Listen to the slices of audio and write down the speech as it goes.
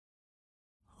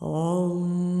Honestly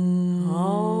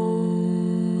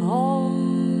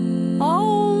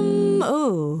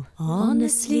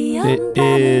Unbalanced. It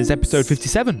is episode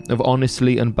 57 of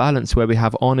Honestly Unbalanced, where we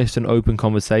have honest and open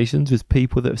conversations with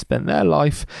people that have spent their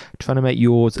life trying to make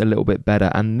yours a little bit better.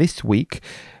 And this week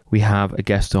we have a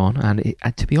guest on, and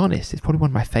to be honest, it's probably one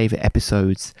of my favourite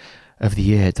episodes of the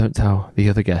year. Don't tell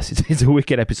the other guests. It's a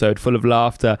wicked episode full of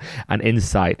laughter and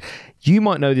insight. You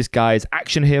might know this guy as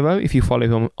Action Hero if you follow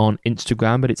him on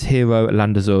Instagram, but it's Hiro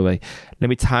Landazuri. Let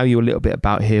me tell you a little bit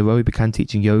about Hiro. He began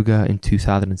teaching yoga in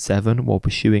 2007 while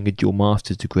pursuing a dual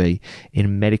master's degree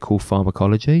in medical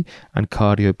pharmacology and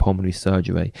cardiopulmonary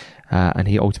surgery. And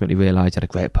he ultimately realized he had a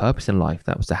great purpose in life.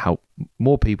 That was to help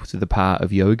more people through the power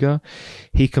of yoga.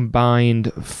 He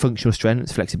combined functional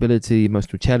strengths, flexibility,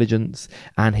 emotional intelligence,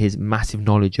 and his massive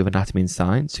knowledge of anatomy and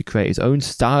science to create his own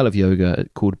style of yoga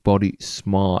called Body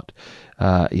Smart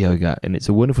yoga. And it's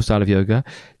a wonderful style of yoga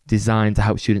designed to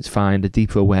help students find a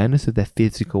deeper awareness of their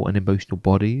physical and emotional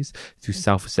bodies through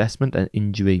self-assessment and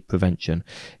injury prevention.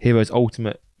 Hiro's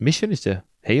ultimate mission is to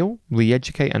heal,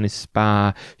 re-educate, and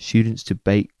inspire students to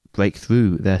break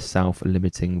through their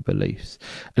self-limiting beliefs.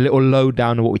 A little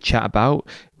lowdown on what we chat about.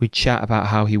 We chat about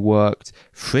how he worked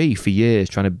free for years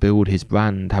trying to build his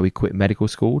brand, how he quit medical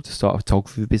school to start a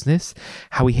photography business,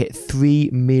 how he hit 3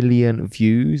 million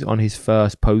views on his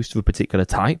first post of a particular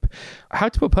type, how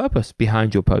to put purpose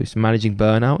behind your post, managing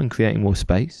burnout and creating more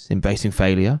space, embracing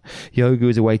failure. Yoga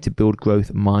is a way to build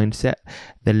growth mindset,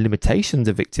 the limitations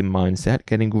of victim mindset,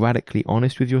 getting radically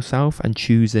honest with yourself and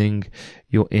choosing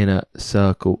your inner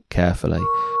circle carefully.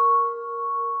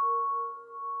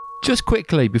 Just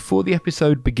quickly, before the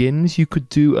episode begins, you could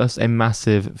do us a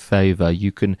massive favor.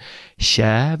 You can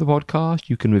share the podcast,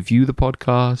 you can review the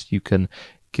podcast, you can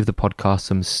give the podcast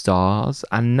some stars.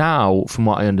 And now, from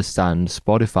what I understand,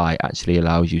 Spotify actually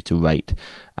allows you to rate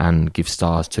and give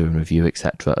stars to and review,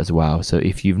 etc. as well. So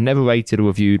if you've never rated or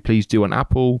reviewed, please do on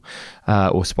Apple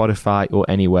or Spotify or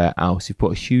anywhere else. You've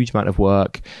put a huge amount of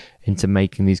work into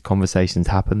making these conversations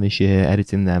happen this year,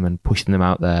 editing them and pushing them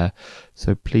out there.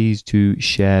 So please do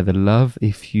share the love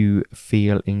if you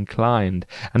feel inclined.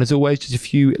 And as always, just a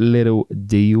few little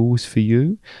deals for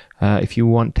you. If you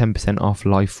want 10% off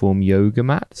Lifeform yoga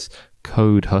mats,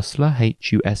 code HUSTLER,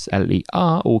 HUSLER,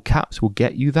 all caps will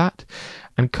get you that.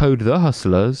 And code The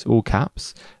Hustlers, all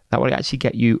caps, that will actually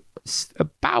get you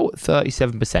about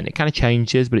 37%. It kind of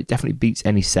changes, but it definitely beats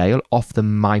any sale off the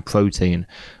MyProtein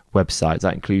website.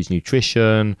 That includes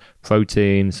nutrition,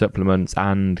 protein, supplements,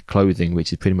 and clothing,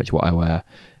 which is pretty much what I wear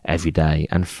every day.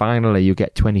 And finally, you'll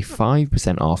get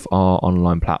 25% off our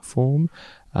online platform,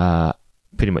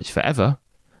 pretty much forever,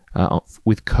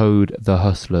 with code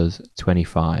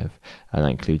TheHustlers25. And that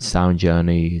includes sound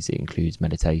journeys, it includes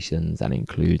meditations, and it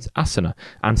includes asana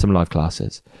and some live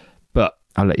classes. But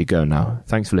I'll let you go now.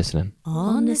 Thanks for listening.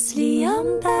 Honestly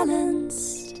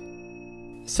Unbalanced.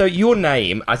 So your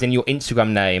name, as in your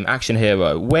Instagram name, Action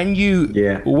Hero, when you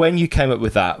came up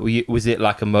with that, was it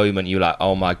like a moment you were like,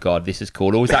 oh my God, this is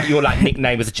cool? Or was that your like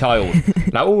nickname as a child?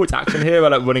 Like, oh, it's Action Hero,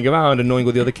 like running around annoying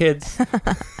all the other kids. All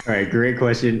right, great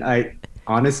question. I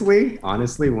honestly,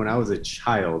 when I was a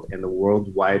child and the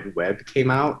World Wide Web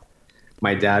came out,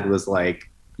 my dad was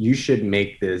like, you should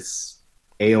make this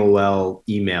AOL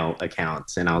email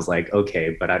account. And I was like,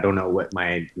 okay, but I don't know what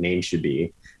my name should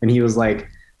be. And he was like,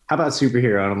 how about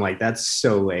superhero? And I'm like, that's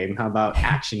so lame. How about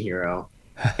action hero?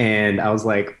 And I was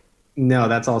like, no,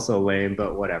 that's also lame,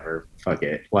 but whatever. Fuck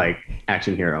it. Like,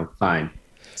 action hero, fine.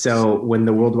 So when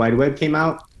the World Wide Web came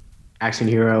out,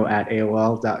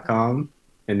 actionhero@AOL.com,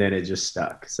 and then it just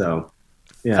stuck. So,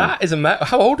 yeah. That is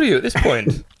how old are you at this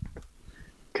point?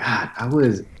 God,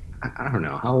 I don't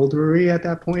know. How old were we at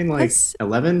that point? Like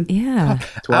 11? Yeah.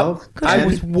 12? I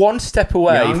was one step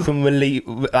away from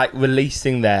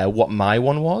releasing there what my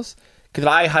one was. Because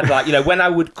I had when I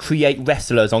would create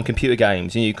wrestlers on computer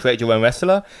games, and you create your own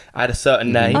wrestler, I had a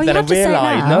certain name. Oh, then I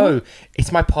realised, no,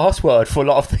 it's my password for a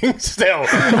lot of things still.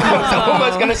 I was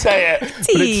almost going to say it, but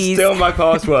it's still my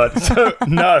password. So,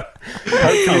 no.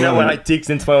 Hopefully no one digs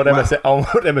into my old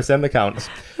MSN accounts.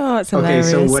 Oh, it's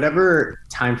hilarious. Okay, so whatever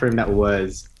time frame that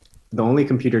was, the only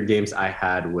computer games I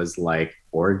had was like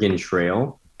Oregon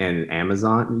Trail and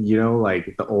Amazon,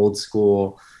 like the old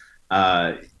school,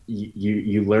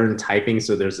 you learn typing.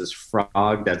 So there's this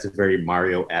frog that's very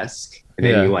Mario-esque, and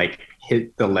then you like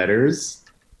hit the letters.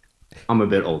 I'm a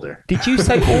bit older. Did you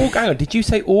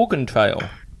say Oregon Trail?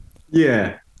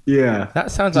 Yeah.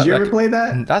 That sounds like. Did you ever play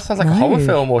that? That sounds like a horror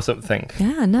film or something.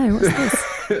 Yeah, no, what's this?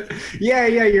 Yeah,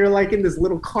 you're like in this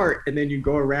little cart, and then you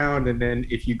go around, and then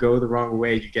if you go the wrong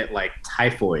way, you get like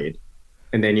typhoid,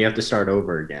 and then you have to start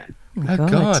over again. my Oh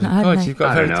God, not heard of you've it.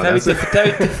 got I a don't know, very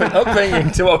that's different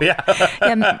upbringing to what we have.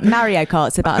 Yeah, Mario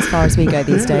Kart's about as far as we go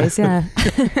these days. Yeah.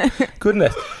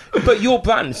 Goodness. But your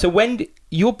brand,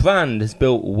 your brand has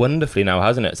built wonderfully now,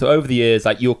 hasn't it? So over the years,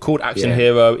 like, you're called Action Yeah.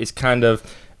 Hero is kind of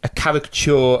a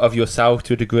caricature of yourself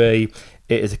to a degree.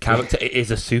 It is a character. It is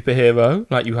a superhero.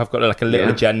 Like, you have got like a little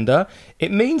Yeah. agenda.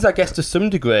 It means, I guess, to some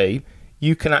degree,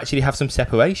 you can actually have some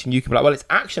separation. You can be like, well, it's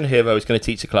Action Hero is going to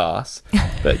teach a class,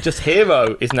 but just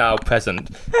Hero is now present.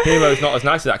 Hero is not as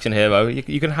nice as Action Hero.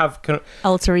 You can have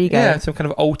Alter ego. yeah, some kind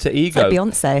of alter It's ego. like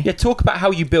Beyonce. Yeah, talk about how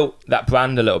you built that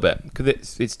brand a little bit,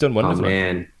 because it's done Oh wonderfully.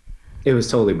 man, it was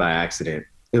totally by accident.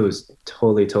 It was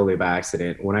totally by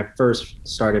accident. When I first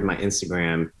started my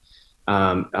Instagram,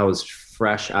 I was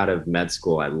fresh out of med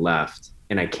school. I left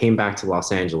and I came back to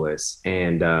Los Angeles,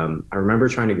 and I remember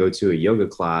trying to go to a yoga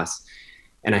class,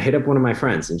 and I hit up one of my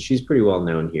friends, and she's pretty well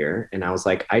known here. And I was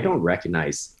like, I don't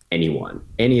recognize any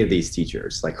of these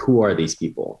teachers. Like, who are these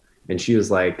people? And she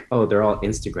was like, oh, they're all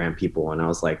Instagram people. And I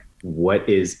was like, what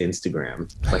is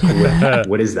Instagram? Like,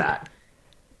 what is that?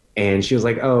 And she was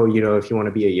like, oh, if you want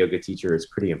to be a yoga teacher, it's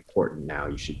pretty important now.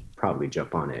 You should probably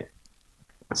jump on it.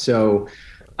 So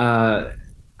I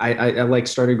like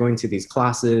started going to these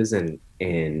classes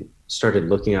and started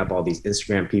looking up all these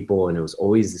Instagram people, and it was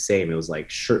always the same. It was like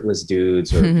shirtless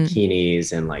dudes or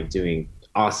bikinis and like doing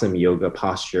awesome yoga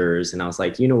postures. And I was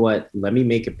like, you know what? Let me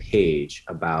make a page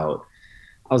about,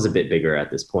 I was a bit bigger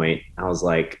at this point. I was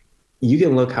like, you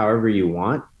can look however you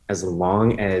want, as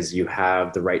long as you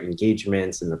have the right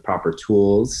engagements and the proper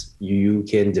tools, you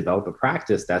can develop a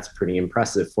practice that's pretty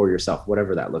impressive for yourself,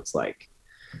 whatever that looks like.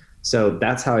 So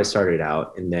that's how I started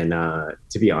out. And then,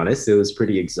 to be honest, it was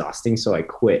pretty exhausting. So I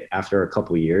quit after a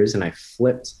couple of years, and I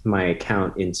flipped my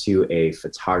account into a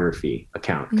photography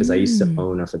account, because I used to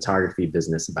own a photography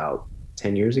business about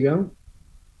 10 years ago.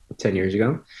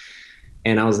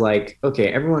 And I was like, okay,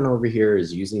 everyone over here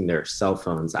is using their cell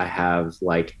phones. I have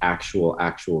like actual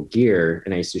gear.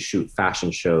 And I used to shoot fashion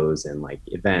shows and like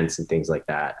events and things like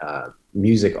that.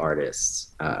 Music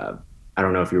artists, I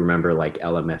don't know if you remember like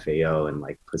LMFAO and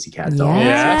like Pussycat Dolls.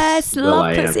 Yes, Will love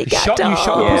I Am. Pussycat You shot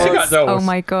Dolls. Pussycat Dolls. Oh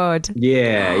my God.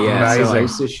 Yeah. Amazing. So I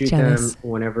used to shoot Jealous.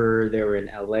 them whenever they were in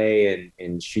LA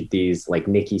and shoot these like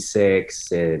Nikki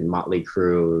Sixx and Motley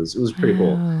Crue. It was pretty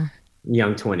cool. Oh.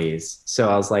 Young 20s. So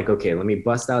I was like, okay, let me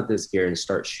bust out this gear and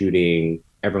start shooting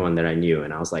everyone that I knew.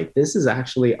 And I was like, this is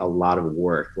actually a lot of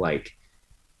work. Like,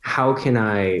 how can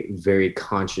I very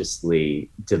consciously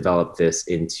develop this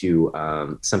into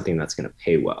something that's going to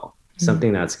pay well,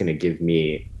 something that's going to give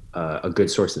me a good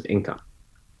source of income?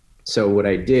 So what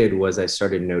I did was I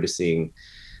started noticing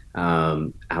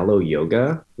Alo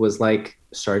Yoga was like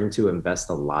starting to invest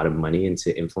a lot of money into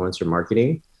influencer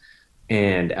marketing,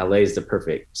 and LA is the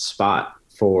perfect spot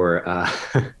for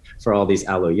for all these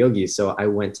Alo yogis. So I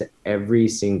went to every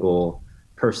single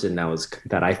person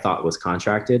that I thought was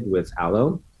contracted with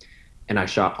Alo, and I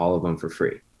shot all of them for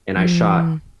free. And I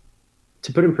shot,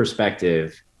 to put in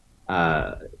perspective,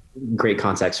 great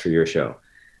context for your show.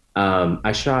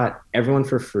 I shot everyone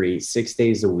for free 6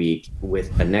 days a week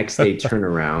with a next day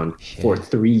turnaround for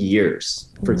 3 years.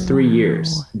 For 3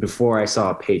 years before I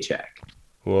saw a paycheck.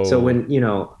 Whoa. So when,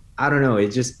 I don't know, it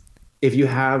just, if you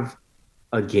have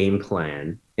a game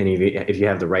plan and if you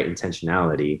have the right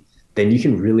intentionality, then you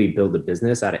can really build a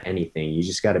business out of anything. You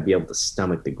just got to be able to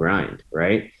stomach the grind,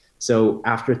 right? So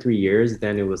after 3 years,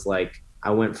 then it was like,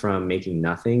 I went from making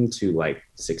nothing to like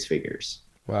 6 figures.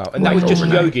 Wow. And that was just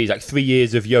yogis, like 3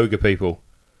 years of yoga people.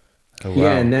 Oh, wow.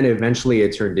 Yeah. And then eventually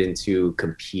it turned into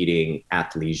competing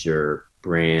athleisure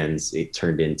brands. It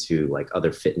turned into like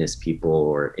other fitness people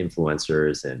or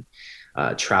influencers and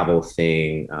travel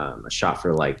thing. I shot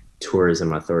for like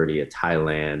Tourism Authority of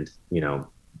Thailand,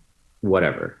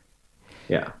 whatever.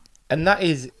 Yeah. And that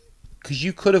is because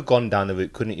you could have gone down the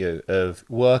route, couldn't you, of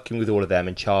working with all of them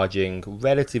and charging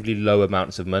relatively low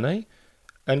amounts of money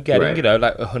and getting, Right.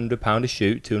 like £100 a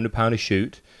shoot, £200 a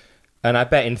shoot. And I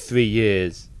bet in 3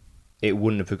 years it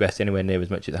wouldn't have progressed anywhere near as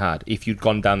much as it had if you'd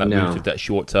gone down that No. route of that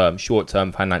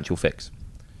short-term financial fix.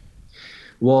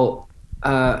 Well,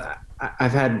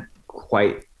 I've had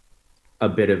quite a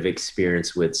bit of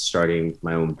experience with starting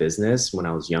my own business when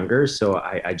I was younger. So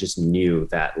I just knew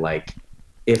that like,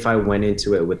 if I went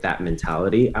into it with that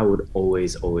mentality, I would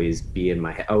always be in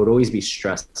my head. I would always be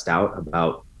stressed out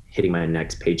about hitting my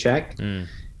next paycheck.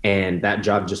 And that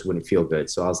job just wouldn't feel good.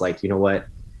 So I was like, you know what?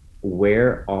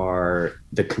 Where are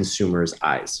the consumer's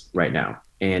eyes right now?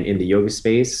 And in the yoga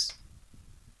space,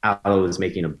 Alo is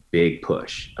making a big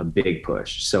push.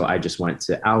 So I just went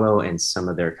to Alo and some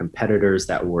of their competitors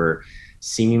that were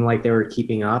seeming like they were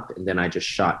keeping up, and then I just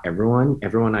shot everyone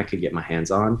I could get my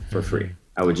hands on for free.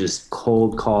 I would just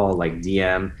cold call, like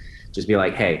DM, just be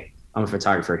like, hey, I'm a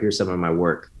photographer, here's some of my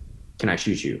work, can I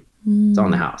shoot you? It's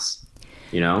on the house,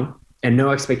 and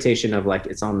no expectation of like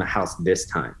it's on the house this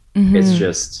time. It's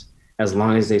just as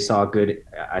long as I saw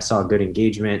good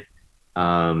engagement.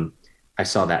 I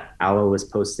saw that Aloe was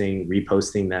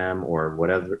reposting them, or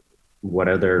what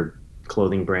other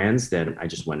clothing brands, then I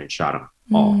just went and shot them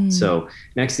all. So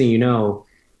next thing you know,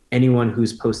 anyone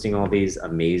who's posting all these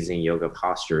amazing yoga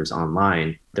postures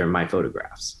online, they're my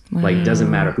photographs. Wow. Like, it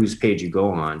doesn't matter whose page you go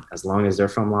on, as long as they're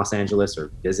from Los Angeles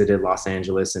or visited Los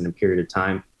Angeles in a period of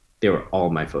time, they were all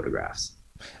my photographs.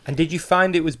 And did you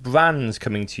find it was brands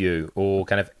coming to you, or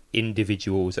kind of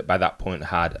individuals that by that point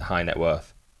had high net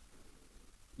worth?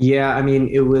 Yeah, I mean,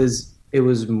 it was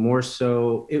more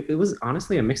so, it was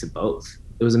honestly a mix of both.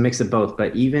 It was a mix of both,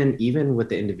 but even with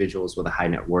the individuals with a high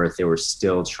net worth, they were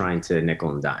still trying to nickel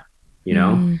and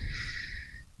dime,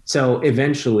 So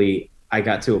eventually I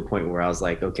got to a point where I was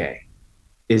like, okay,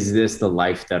 is this the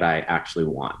life that I actually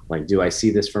want? Like, do I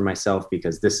see this for myself?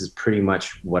 Because this is pretty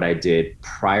much what I did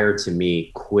prior to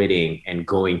me quitting and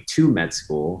going to med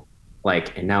school.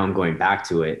 Like, and now I'm going back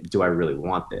to it. Do I really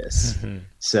want this?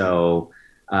 So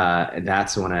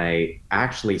that's when I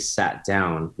actually sat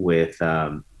down with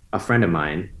a friend of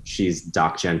mine. She's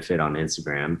Doc Jen Fit on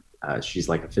Instagram. She's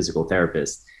like a physical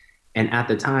therapist. And at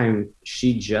the time,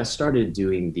 she just started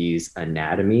doing these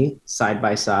anatomy side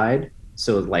by side.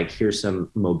 So like, here's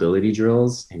some mobility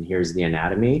drills and here's the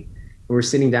anatomy. We're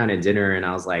sitting down at dinner and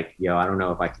I was like, yo, I don't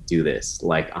know if I could do this.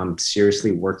 Like, I'm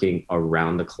seriously working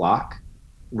around the clock.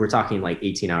 We're talking like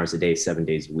 18 hours a day, 7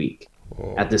 days a week.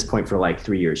 Whoa. At this point for like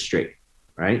 3 years straight.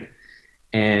 Right.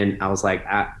 And I was like,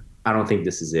 I don't think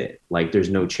this is it. Like,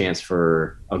 there's no chance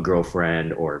for a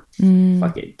girlfriend or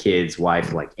fucking kids,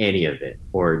 wife, like any of it,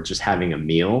 or just having a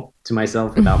meal to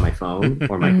myself without my phone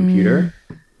or my computer.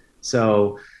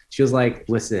 So she was like,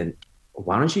 listen,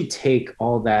 why don't you take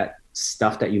all that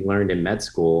stuff that you learned in med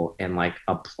school and like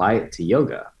apply it to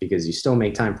yoga, because you still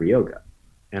make time for yoga.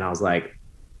 And I was like,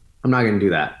 I'm not going to do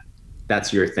that.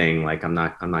 That's your thing. Like, I'm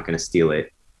not going to steal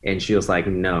it. And she was like,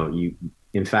 no, you,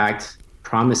 in fact,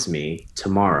 promise me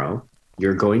tomorrow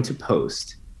you're going to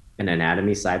post an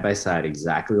anatomy side by side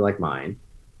exactly like mine,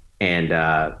 and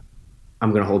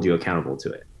I'm going to hold you accountable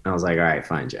to it. And I was like, all right,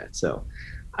 fine, Jen. So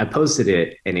I posted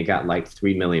it and it got like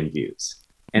 3 million views.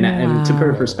 And, and to put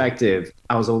in perspective,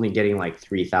 I was only getting like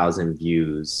 3,000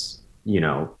 views,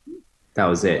 that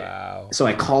was it. Wow. So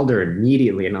I called her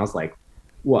immediately and I was like,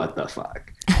 what the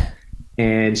fuck?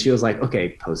 And she was like,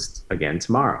 okay, post again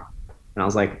tomorrow. And I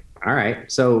was like, all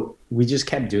right. So we just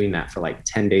kept doing that for like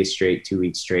 10 days straight, 2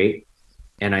 weeks straight.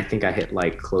 And I think I hit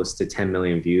like close to 10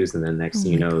 million views. And then next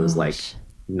thing you know, it was like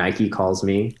Nike calls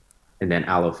me, and then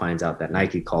Aloe finds out that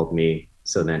Nike called me.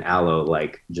 So then Aloe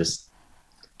like just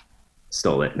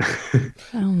stole it.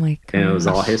 Oh my god! And it was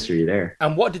all history there.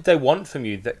 And what did they want from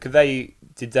you?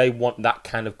 Did they want that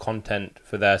kind of content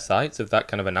for their sites, of that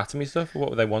kind of anatomy stuff? Or what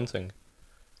were they wanting?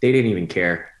 They didn't even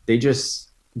care. They just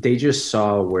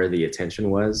saw where the attention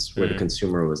was, where the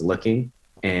consumer was looking,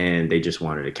 and they just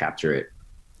wanted to capture it.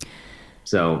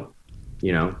 So,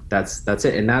 that's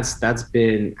it. And that's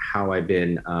been how I've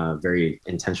been very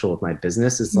intentional with my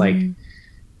business. It's like,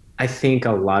 I think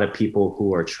a lot of people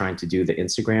who are trying to do the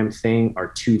Instagram thing are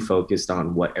too focused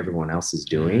on what everyone else is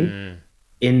doing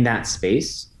in that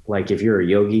space. Like, if you're a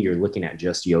yogi, you're looking at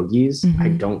just yogis. I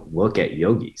don't look at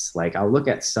yogis. Like, I'll look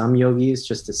at some yogis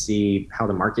just to see how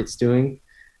the market's doing.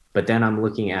 But then I'm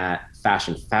looking at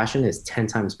fashion. Fashion is 10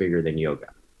 times bigger than yoga,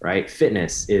 right?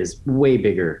 Fitness is way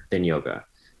bigger than yoga.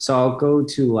 So I'll go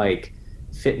to like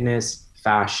fitness,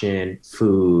 fashion,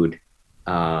 food,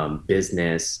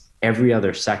 business, every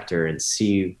other sector, and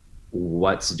see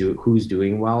who's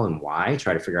doing well and why,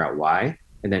 try to figure out why,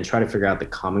 and then try to figure out the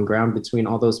common ground between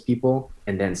all those people,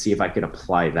 and then see if I could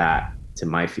apply that to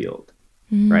my field,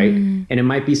 right? And it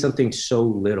might be something so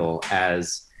little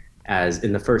as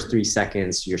in the first 3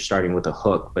 seconds, you're starting with a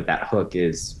hook, but that hook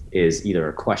is either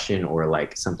a question or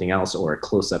like something else, or a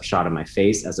close-up shot of my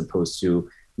face, as opposed to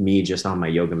me just on my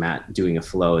yoga mat doing a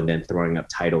flow and then throwing up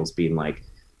titles being like,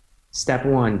 step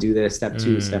 1, do this, step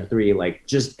 2, step 3, like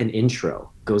just an intro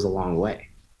goes a long way.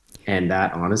 And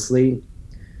that honestly,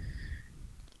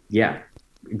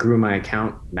 grew my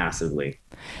account massively.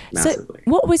 So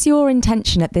what was your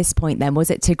intention at this point then? Was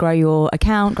it to grow your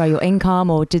account, grow your income,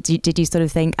 or did you sort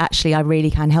of think, actually, I really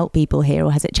can help people here,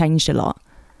 or has it changed a lot?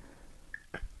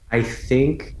 I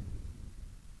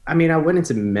went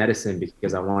into medicine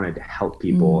because I wanted to help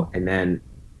people. And then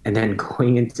And then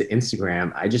going into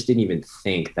Instagram, I just didn't even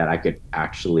think that I could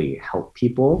actually help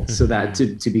people. So that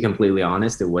to be completely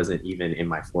honest, it wasn't even in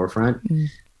my forefront.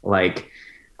 Like,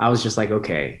 I was just like,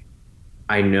 okay,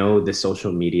 I know the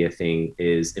social media thing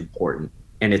is important,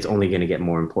 and it's only going to get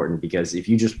more important because if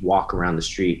you just walk around the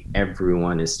street,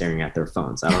 everyone is staring at their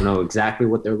phones. I don't know exactly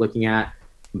what they're looking at,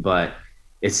 but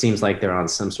it seems like they're on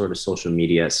some sort of social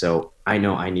media. So I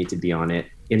know I need to be on it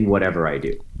in whatever I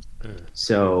do.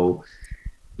 So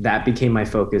that became my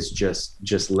focus.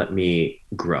 Just let me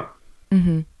grow.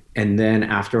 And then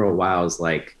after a while, I was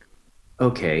like,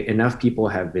 okay, enough people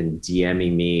have been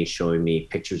DMing me, showing me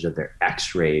pictures of their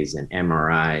x-rays and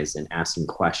MRIs and asking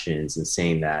questions and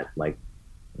saying that like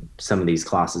some of these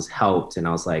classes helped. And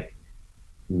I was like,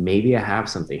 maybe I have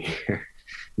something here.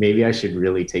 Maybe I should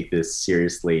really take this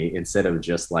seriously instead of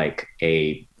just like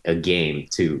a game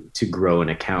to grow an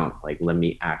account. Like, let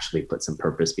me actually put some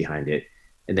purpose behind it.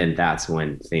 And then that's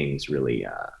when things really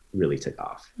took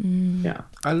off. Yeah.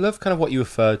 I love kind of what you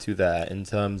referred to there in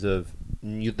terms of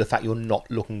the fact you're not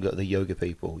looking at the yoga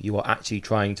people. You are actually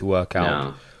trying to work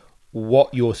out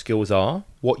what your skills are,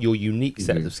 what your unique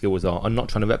sets of skills are, and not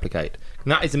trying to replicate.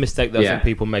 And that is a mistake that I think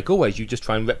people make always. You just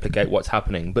try and replicate what's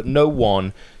happening, but no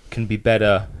one can be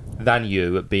better than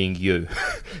you at being you.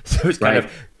 So it's kind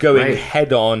of going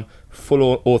head on,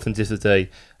 full authenticity,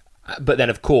 but then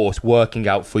of course working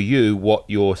out for you what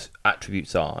your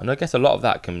attributes are. And I guess a lot of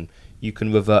that you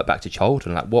can revert back to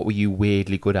childhood. Like, what were you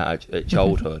weirdly good at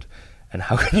childhood? And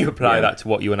how can you apply that to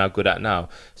what you are now good at now?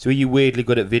 So are you weirdly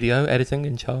good at video editing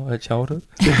in childhood?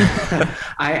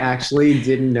 I actually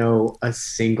didn't know a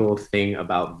single thing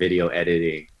about video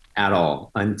editing at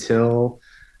all until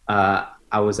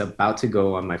I was about to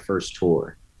go on my first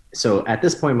tour. So at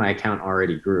this point, my account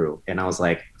already grew. And I was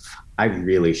like, I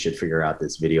really should figure out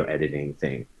this video editing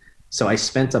thing. So I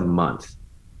spent a month.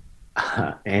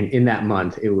 And in that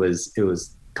month, it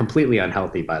was completely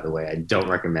unhealthy, by the way. I don't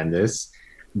recommend this.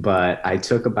 But I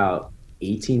took about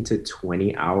 18 to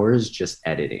 20 hours just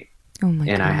editing. Oh my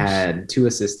gosh. I had 2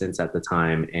 assistants at the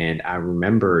time. And I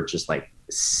remember just like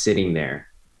sitting there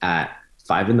at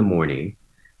 5 a.m.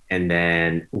 And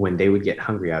then when they would get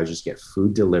hungry, I would just get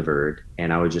food delivered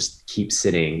and I would just keep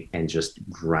sitting and just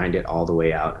grind it all the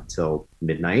way out until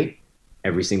midnight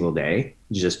every single day,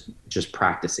 just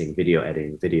practicing video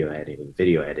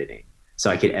editing. So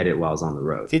I could edit while I was on the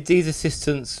road. Did these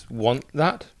assistants want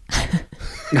that?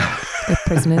 They're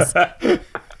prisoners. They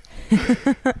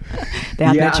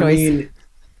have no choice. I mean,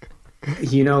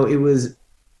 it was,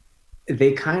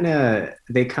 they kind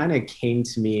of came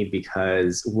to me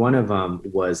because one of them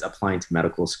was applying to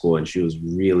medical school and she was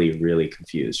really, really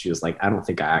confused. She was like, I don't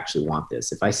think I actually want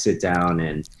this. If I sit down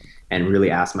and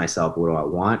really ask myself, what do I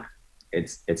want?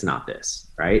 It's not this,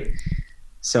 right?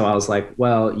 So I was like,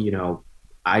 well,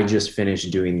 I just finished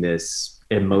doing this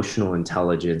emotional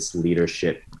intelligence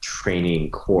leadership training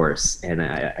course and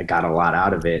I got a lot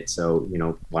out of it. So,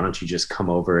 why don't you just come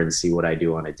over and see what I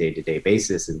do on a day-to-day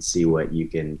basis and see what you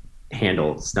can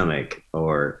handle, stomach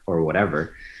or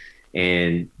whatever.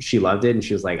 And she loved it and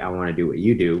she was like, I want to do what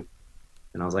you do.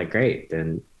 And I was like, great,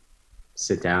 then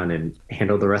sit down and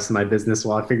handle the rest of my business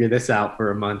while I figure this out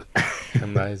for a month.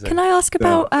 Amazing. Can I ask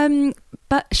about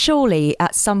but surely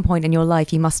at some point in your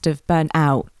life you must have burnt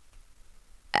out.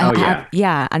 Oh yeah.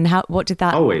 Yeah. And what did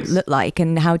that Always look like?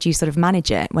 And how do you sort of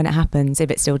manage it when it happens, if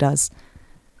it still does?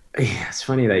 Yeah, it's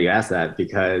funny that you asked that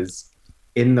because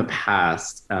in the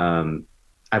past,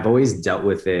 I've always dealt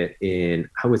with it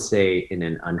I would say in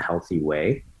an unhealthy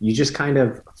way. You just kind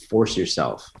of force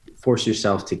yourself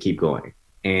to keep going.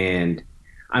 And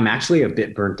I'm actually a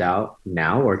bit burnt out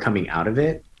now or coming out of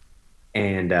it.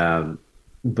 And,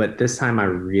 but this time I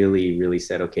really, really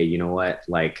said, okay, you know what?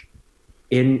 Like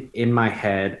in my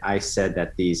head, I said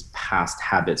that these past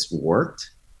habits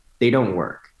worked. They don't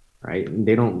work, right?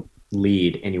 They don't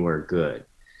lead anywhere good.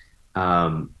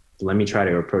 Let me try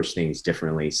to approach things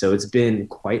differently. So it's been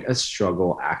quite a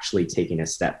struggle actually taking a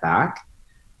step back,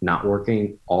 not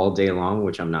working all day long,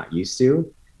 which I'm not used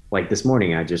to. Like this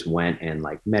morning, I just went and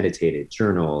like meditated,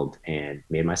 journaled, and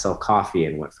made myself coffee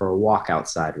and went for a walk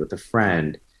outside with a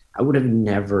friend. I would have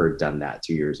never done that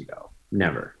 2 years ago.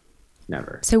 Never.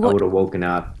 So I would have woken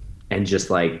up and just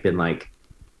like been like,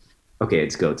 okay,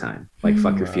 it's go time. Like,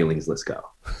 fuck your feelings, let's go.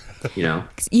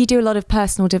 You do a lot of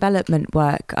personal development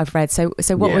work, I've read. So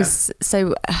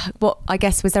what I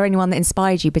guess, was there anyone that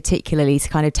inspired you particularly to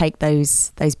kind of take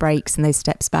those breaks and those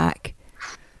steps back?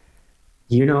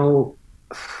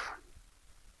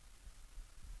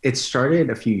 It started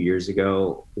a few years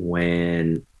ago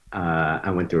when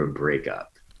I went through a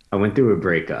breakup.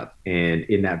 And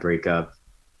in that breakup,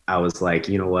 I was like,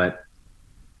 you know what?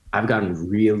 I've gotten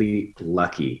really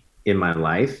lucky in my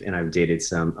life, and I've dated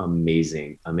some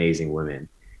amazing, amazing women,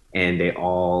 and they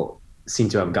all seem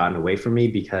to have gotten away from me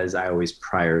because I always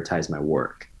prioritize my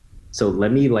work. So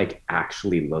let me like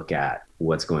actually look at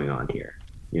what's going on here,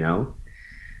 you know?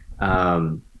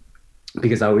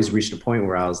 Because I always reached a point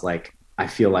where I was like, I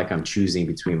feel like I'm choosing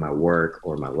between my work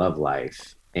or my love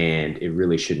life, and it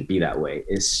really shouldn't be that way,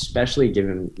 especially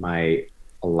given my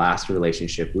last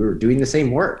relationship. We were doing the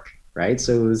same work, right?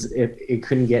 So it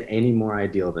couldn't get any more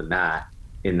ideal than that,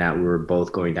 in that we were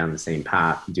both going down the same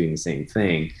path, doing the same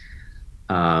thing.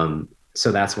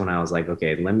 So that's when I was like,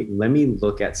 okay, let me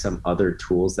look at some other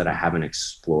tools that I haven't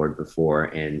explored before.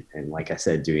 And like I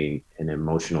said, doing an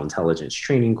emotional intelligence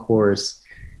training course,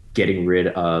 getting rid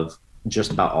of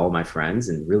just about all my friends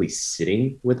and really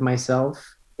sitting with myself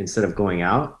instead of going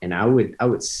out. And I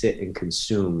would sit and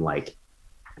consume like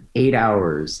 8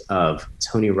 hours of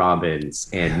Tony Robbins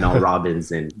and Mel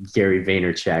Robbins and Gary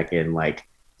Vaynerchuk and like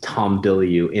Tom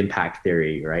Bilyeu Impact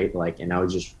Theory, right? Like, and I would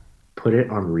just put it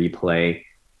on replay,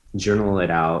 journal it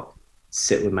out,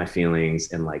 sit with my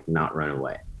feelings, and like not run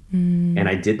away. And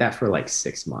I did that for like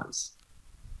 6 months.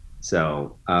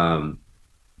 So,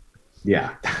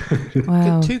 yeah.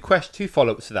 Wow. Two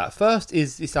follow-ups to that. First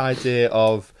is this idea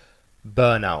of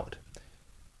burnout.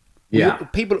 Yeah.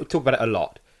 People talk about it a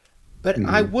lot. But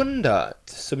I wonder,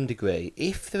 to some degree,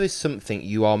 if there is something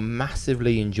you are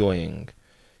massively enjoying,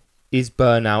 is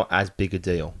burnout as big a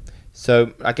deal?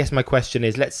 So I guess my question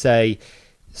is, let's say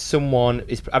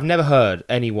I've never heard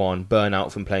anyone burn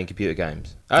out from playing computer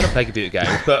games. I don't play computer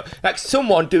games, but like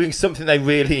someone doing something they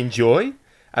really enjoy.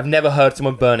 I've never heard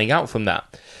someone burning out from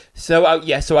that. So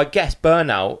so I guess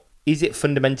burnout, is it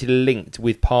fundamentally linked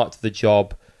with parts of the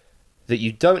job that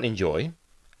you don't enjoy?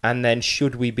 And then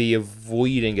should we be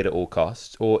avoiding it at all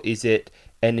costs? Or is it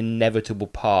an inevitable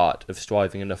part of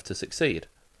striving enough to succeed?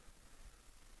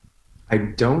 I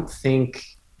don't think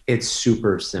it's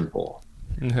super simple,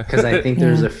 because I think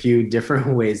there's a few different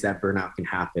ways that burnout can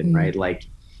happen, right? Like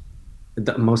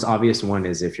the most obvious one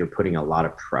is if you're putting a lot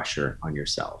of pressure on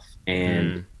yourself.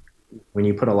 And when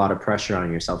you put a lot of pressure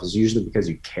on yourself, it's usually because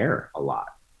you care a lot,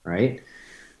 right?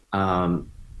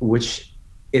 Which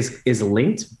is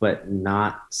linked, but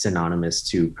not synonymous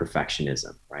to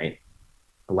perfectionism, right?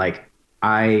 Like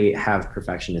I have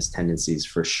perfectionist tendencies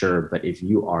for sure, but if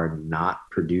you are not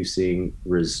producing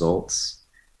results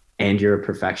and you're a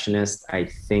perfectionist, I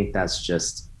think that's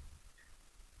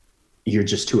you're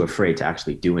just too afraid to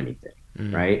actually do anything,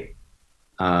 right?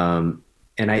 And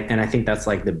I think that's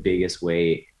like the biggest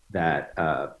way that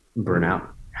burnout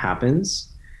happens.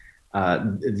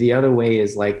 The other way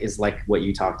is like what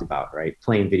you talked about, right?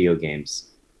 Playing video games.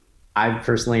 I've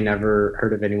personally never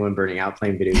heard of anyone burning out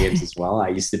playing video games as well. I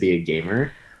used to be a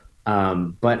gamer.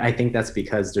 But I think that's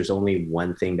because there's only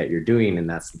one thing that you're doing, and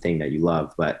that's the thing that you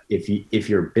love. But if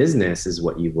your business is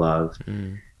what you love,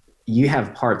 you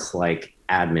have parts like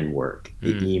admin work,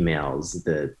 the emails,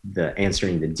 the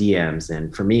answering the DMs.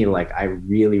 And for me, like I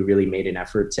really, really made an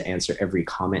effort to answer every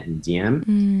comment and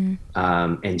DM.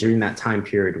 And during that time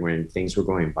period when things were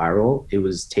going viral, it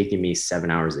was taking me 7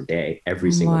 hours a day,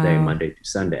 every single day, Monday through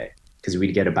Sunday, because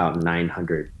we'd get about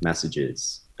 900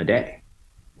 messages a day.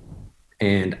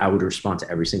 And I would respond to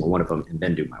every single one of them and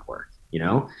then do my work, you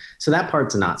know? So that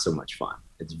part's not so much fun.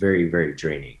 It's very, very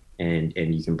draining, and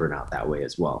you can burn out that way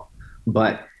as well.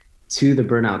 But to the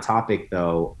burnout topic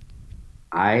though,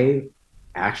 I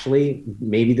actually,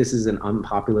 maybe this is an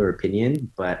unpopular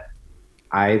opinion, but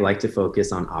I like to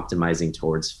focus on optimizing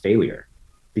towards failure,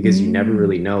 because you never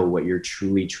really know what you're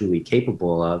truly, truly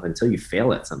capable of until you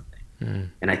fail at something.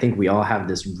 And I think we all have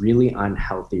this really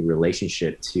unhealthy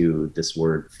relationship to this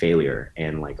word failure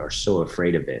and like are so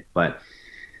afraid of it. But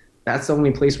that's the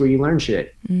only place where you learn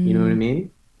shit. You know what I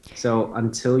mean? So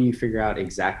until you figure out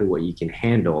exactly what you can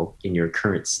handle in your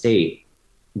current state,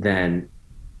 then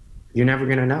you're never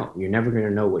going to know. You're never going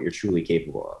to know what you're truly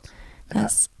capable of.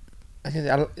 That's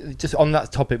just on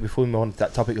that topic, before we move on to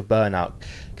that topic of burnout,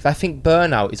 because I think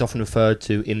burnout is often referred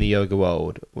to in the yoga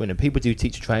world. When people do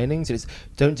teacher trainings, it's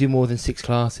don't do more than 6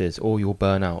 classes or you'll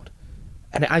burn out.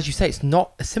 And as you say, it's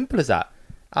not as simple as that.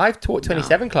 I've taught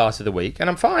 27 classes a week and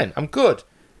I'm fine. I'm good.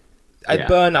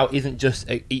 Burnout isn't just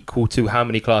equal to how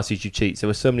many classes you teach. There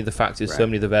are so many of the factors, so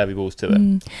many of the variables to it.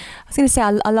 I was going to say,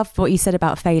 I love what you said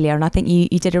about failure. And I think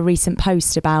you did a recent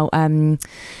post about,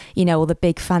 all the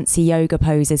big fancy yoga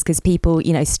poses, because people,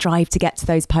 strive to get to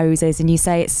those poses. And you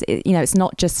say it's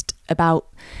not just about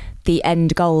the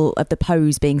end goal of the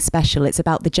pose being special. It's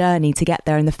about the journey to get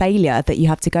there and the failure that you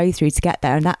have to go through to get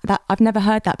there. And that I've never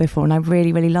heard that before. And I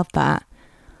really, really love that.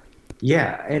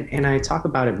 Yeah, and I talk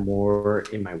about it more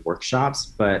in my workshops,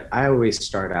 but I always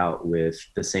start out with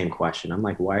the same question. I'm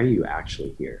like, why are you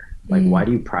actually here? Like, why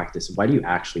do you practice? Why do you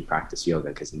actually practice yoga?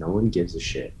 Because no one gives a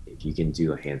shit if you can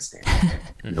do a handstand.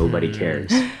 Nobody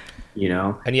cares, you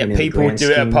know? And yet in the people grand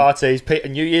do it at scheme- parties,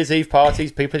 New Year's Eve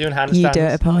parties, people are doing handstands. You do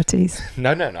it at parties.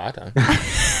 No, I don't.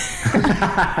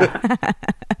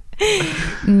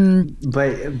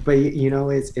 But you know,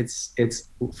 it's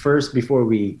first, before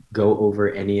we go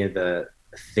over any of the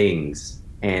things,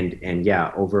 and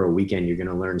yeah, over a weekend you're going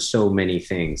to learn so many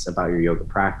things about your yoga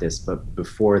practice, but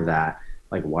before that,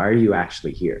 like, why are you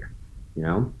actually here, you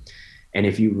know? And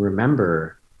if you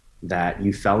remember that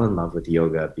you fell in love with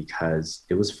yoga because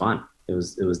it was fun, it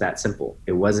was that simple.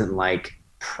 It wasn't like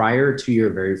prior to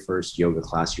your very first yoga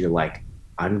class you're like,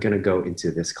 I'm going to go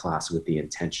into this class with the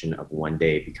intention of one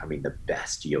day becoming the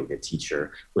best yoga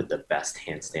teacher with the best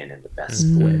handstand and the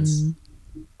best splits.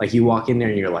 Like, you walk in there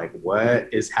and you're like, what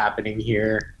is happening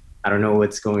here? I don't know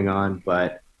what's going on,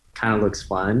 but kind of looks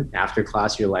fun. After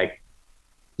class, you're like,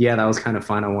 yeah, that was kind of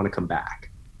fun. I want to come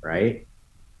back. Right.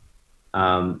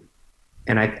 And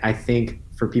I think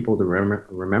for people to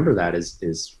remember that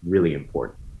is really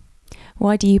important.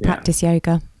 Why do you practice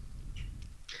yoga?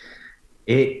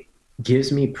 It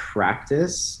gives me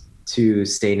practice to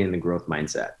staying in the growth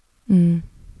mindset.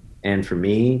 And for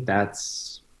me,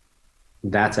 that's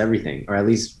everything, or at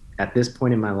least at this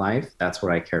point in my life, that's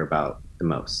what I care about the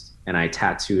most. And I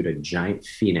tattooed a giant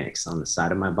phoenix on the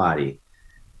side of my body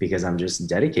because I'm just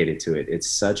dedicated to it. It's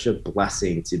such a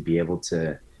blessing to be able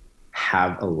to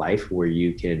have a life where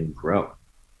you can grow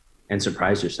and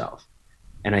surprise yourself.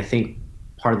 And I think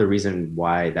part of the reason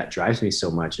why that drives me so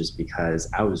much is because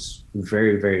I was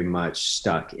very, very much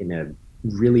stuck in a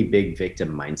really big victim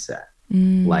mindset.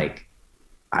 Like,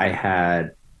 I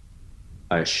had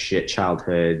a shit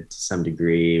childhood to some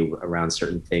degree around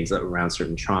certain things, around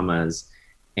certain traumas.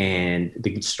 And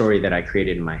the story that I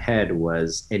created in my head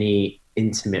was any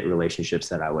intimate relationships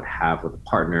that I would have with a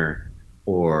partner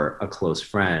or a close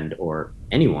friend or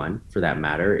anyone for that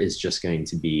matter is just going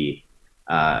to be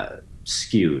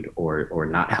skewed or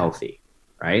not healthy,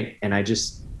 right? And I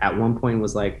just at one point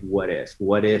was like, what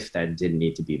if that didn't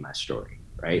need to be my story,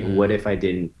 right? What if I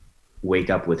didn't wake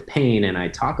up with pain? And I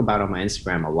talk about on my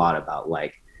Instagram a lot about,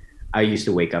 like, I used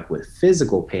to wake up with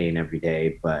physical pain every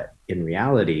day, but in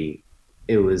reality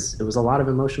it was a lot of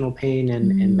emotional pain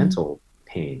and mental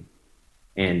pain.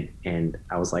 And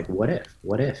I was like, what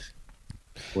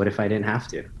if I didn't have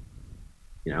to,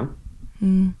 you know?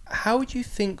 How do you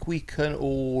think we can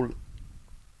all,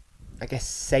 I guess,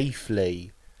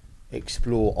 safely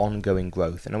explore ongoing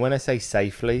growth? And when I say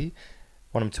safely,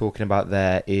 what I'm talking about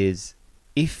there is,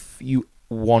 if you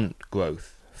want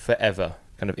growth forever,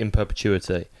 kind of in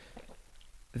perpetuity,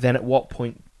 then at what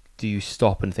point do you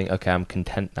stop and think, okay, I'm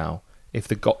content now?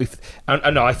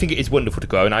 I know, I think it is wonderful to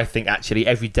grow, and I think actually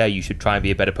every day you should try and be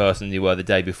a better person than you were the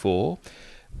day before.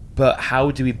 But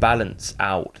how do we balance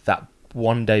out that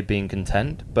one day being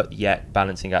content, but yet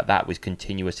balancing out that with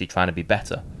continuously trying to be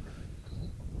better?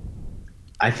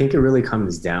 I think it really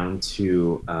comes down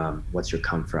to what's your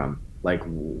come from. Like,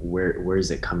 where is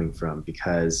it coming from?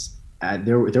 Because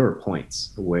there were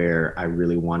points where I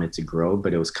really wanted to grow,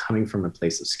 but it was coming from a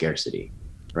place of scarcity,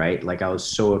 right? Like, I was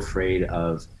so afraid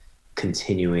of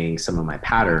continuing some of my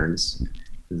patterns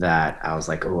that I was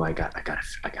like, oh, I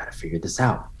gotta figure this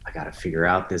out. I gotta figure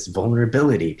out this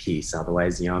vulnerability piece.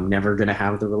 Otherwise, you know, I'm never gonna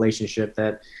have the relationship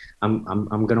that I'm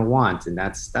gonna want. And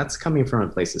that's coming from a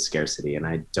place of scarcity. And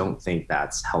I don't think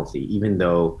that's healthy, even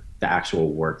though the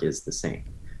actual work is the same.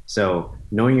 So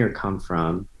knowing your come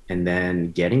from, and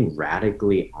then getting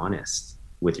radically honest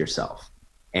with yourself,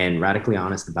 and radically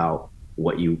honest about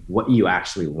what you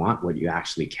actually want, what you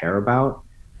actually care about,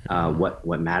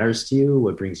 what matters to you,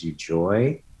 what brings you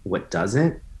joy, what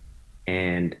doesn't.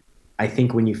 And I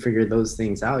think when you figure those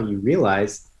things out, you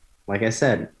realize, like I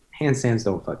said, handstands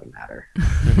don't fucking matter.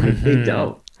 Like, they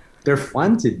don't. They're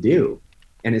fun to do.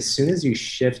 And as soon as you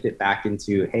shift it back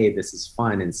into, hey, this is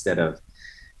fun, instead of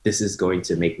this is going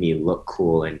to make me look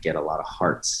cool and get a lot of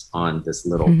hearts on this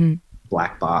little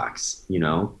black box, you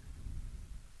know,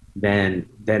 then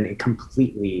it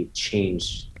completely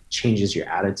changes your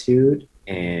attitude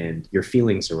and your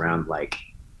feelings around, like,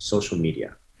 social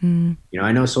media. You know,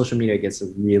 I know social media gets a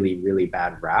really, really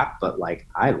bad rap, but, like,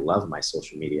 I love my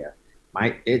social media.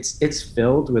 It's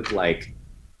filled with, like,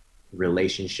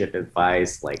 relationship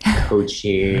advice, like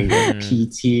coaching,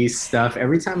 PT stuff.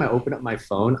 Every time I open up my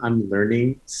phone, I'm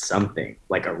learning something,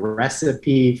 like a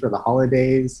recipe for the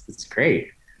holidays. It's great.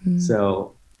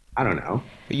 So I don't know.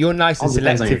 But you're nice and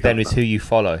selective then with who you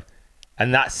follow.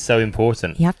 And that's so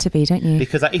important. You have to be, don't you?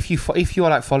 Because like, if you are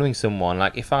like following someone,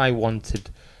 like if I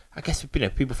wanted, I guess, you know,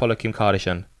 people follow Kim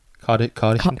Kardashian.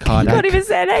 Kardashian. You can't even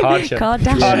say a name.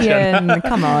 Kardashian.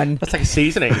 Come on. That's like a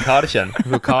seasoning, Kardashian,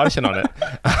 with a Kardashian on it.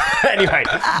 Anyway,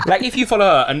 like if you follow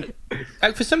her, and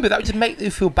like for some people that would just make you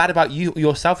feel bad about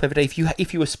yourself every day.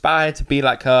 If you aspired to be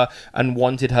like her and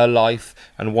wanted her life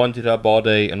and wanted her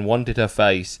body and wanted her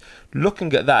face,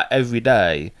 looking at that every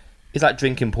day is like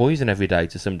drinking poison every day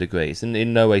to some degree. It's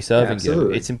in no way serving you.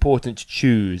 It's important to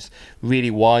choose really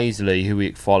wisely who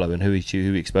we follow and who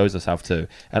we expose ourselves to,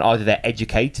 and either they're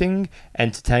educating,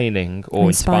 entertaining, or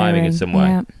inspiring in some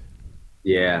way.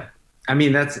 Yeah. I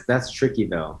mean, that's tricky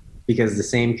though, because the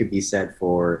same could be said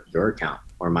for your account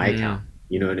or my account.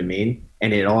 You know what I mean?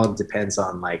 And it all depends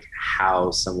on like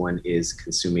how someone is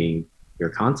consuming your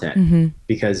content,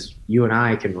 because you and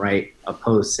I can write a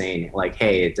post saying like,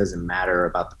 hey, it doesn't matter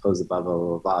about the pose, blah, blah,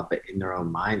 blah, blah, but in their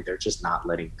own mind, they're just not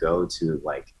letting go to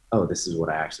like, oh, this is what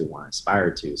I actually want to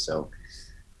aspire to. So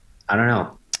I don't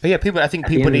know. But yeah, I think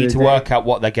people need to work out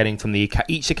what they're getting from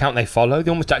each account they follow.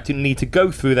 They almost actually need to go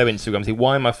through their Instagram and say,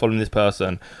 why am I following this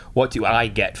person? What do I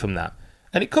get from that?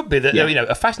 And it could be that, you know,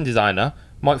 a fashion designer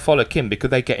might follow Kim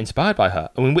because they get inspired by her.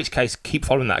 And in which case, keep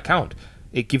following that account.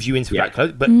 It gives you inspiration.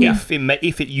 Yeah. But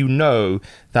if you know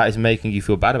that is making you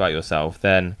feel bad about yourself,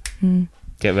 then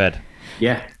get rid.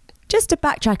 Yeah. Just to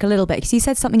backtrack a little bit, because you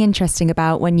said something interesting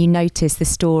about when you noticed the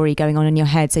story going on in your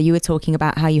head. So you were talking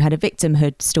about how you had a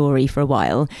victimhood story for a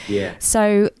while. Yeah.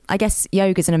 So I guess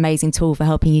yoga is an amazing tool for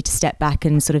helping you to step back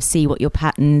and sort of see what your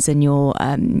patterns and your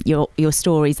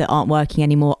stories that aren't working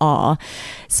anymore are.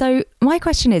 So my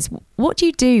question is, what do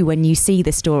you do when you see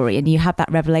the story and you have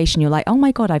that revelation? You're like, oh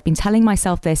my God, I've been telling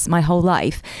myself this my whole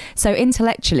life. So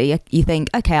intellectually, you think,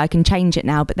 okay, I can change it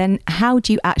now. But then how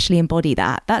do you actually embody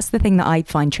that? That's the thing that I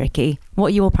find tricky. What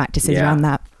are your practices around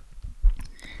that?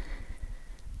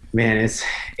 Man,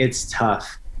 it's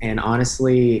tough. And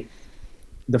honestly,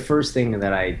 the first thing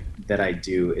that I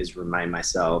do is remind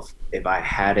myself,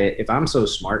 if I'm so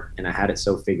smart and I had it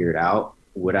so figured out,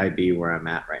 would I be where I'm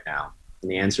at right now? And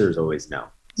the answer is always no.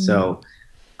 So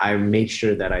I make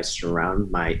sure that I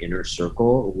surround my inner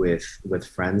circle with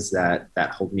friends that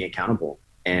hold me accountable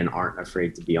and aren't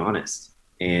afraid to be honest.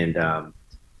 And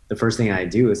the first thing I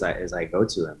do is I go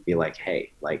to them, be like,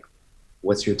 hey, like,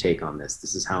 what's your take on this?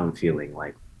 This is how I'm feeling.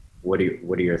 Like, what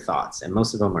are your thoughts? And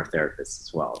most of them are therapists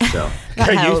as well. So,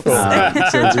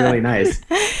 so it's really nice.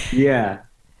 Yeah.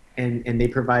 And they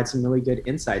provide some really good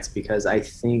insights, because I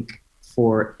think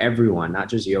for everyone, not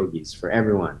just yogis, for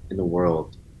everyone in the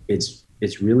world, it's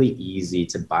really easy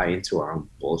to buy into our own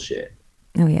bullshit.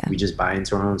 Oh yeah. We just buy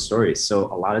into our own stories.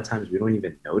 So a lot of times we don't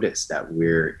even notice that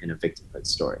we're in a victimhood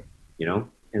story, you know?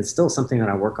 And it's still something that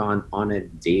I work on a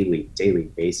daily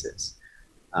basis.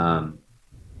 So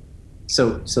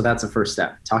that's the first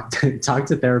step. Talk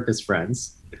to therapist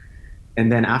friends.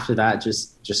 And then after that,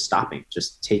 just stopping,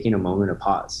 just taking a moment to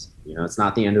pause. You know, it's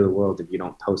not the end of the world if you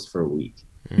don't post for a week.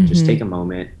 Just take a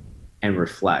moment and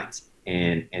reflect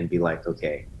and be like,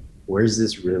 okay, where's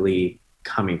this really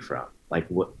coming from? Like,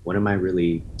 what am I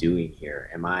really doing here?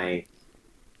 Am I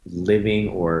living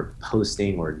or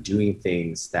posting or doing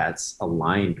things that's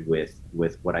aligned with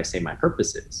what I say my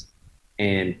purpose is?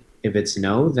 And if it's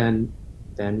no, then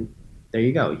there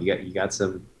you go. You got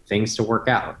some things to work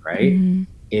out, right?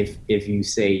 If you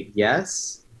say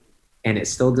yes and it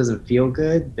still doesn't feel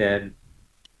good, then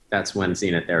that's when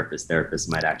seeing a therapist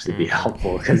might actually be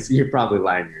helpful, because you're probably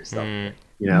lying to yourself,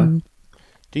 you know?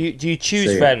 Do you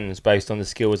choose friends based on the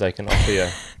skills they can offer you?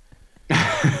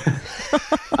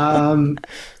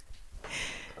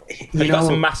 You've got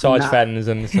some massage friends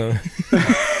and so.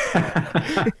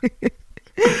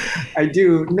 I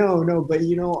do. No, but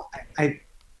you know, I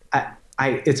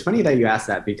it's funny that you asked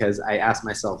that, because I asked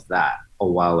myself that a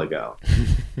while ago.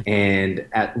 And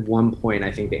at one point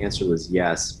I think the answer was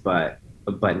yes, but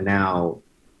now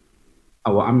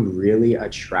I'm really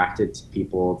attracted to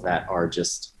people that are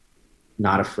just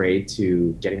not afraid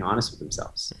to getting honest with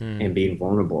themselves and being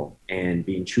vulnerable and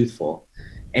being truthful.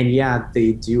 And yeah,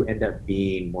 they do end up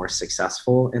being more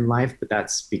successful in life, but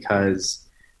that's because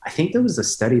I think there was a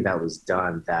study that was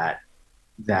done that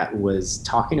was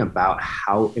talking about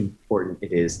how important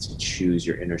it is to choose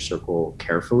your inner circle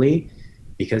carefully,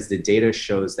 because the data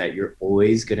shows that you're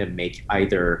always going to make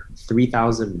either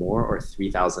 3,000 more or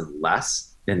 3,000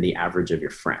 less than the average of your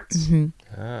friends.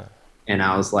 And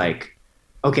I was like,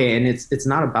 okay, and it's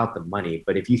not about the money,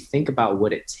 but if you think about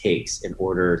what it takes in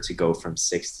order to go from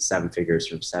 6 to 7 figures,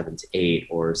 from 7 to 8,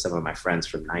 or some of my friends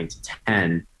from 9 to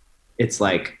 10, it's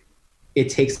like it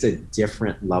takes a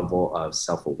different level of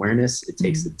self-awareness. It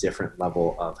takes a different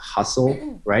level of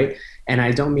hustle, right? And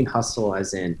I don't mean hustle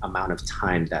as in amount of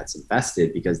time that's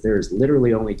invested, because there's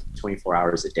literally only 24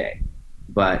 hours a day.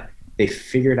 But they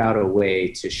figured out a way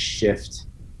to shift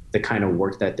the kind of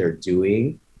work that they're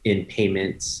doing in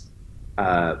payments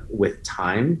with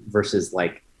time versus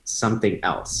like something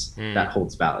else that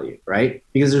holds value, right?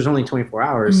 Because there's only 24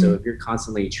 hours. So if you're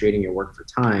constantly trading your work for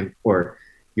time, or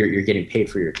you're getting paid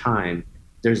for your time,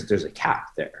 there's a cap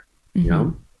there, you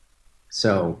know?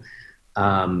 So,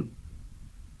 and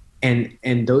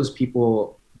those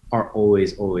people are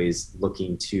always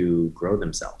looking to grow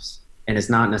themselves. And it's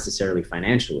not necessarily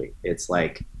financially. It's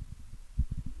like,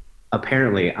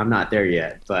 apparently I'm not there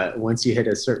yet, but once you hit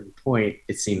a certain point,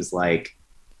 it seems like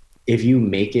if you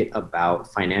make it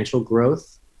about financial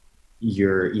growth,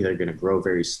 you're either going to grow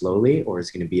very slowly, or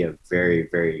it's going to be a very,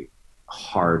 very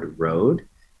hard road.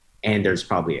 And there's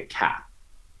probably a cap.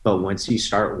 But once you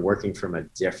start working from a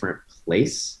different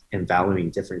place and valuing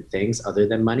different things other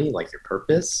than money, like your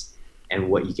purpose and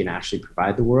what you can actually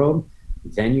provide the world,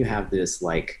 then you have this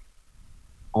like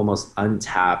almost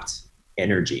untapped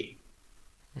energy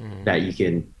that you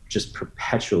can just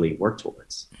perpetually work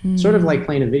towards. Sort of like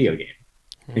playing a video game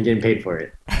and getting paid for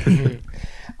it.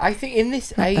 I think in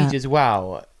this age as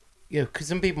well, you know, because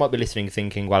some people might be listening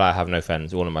thinking, well, I have no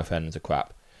friends. All of my friends are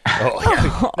crap.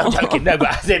 Oh, no, I'm joking. No,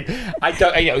 but as in, I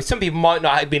don't. You know, some people might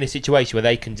not be in a situation where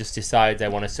they can just decide they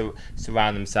want to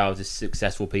surround themselves with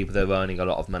successful people that are earning a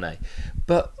lot of money.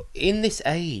 But in this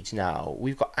age now,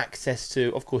 we've got access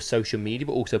to, of course, social media,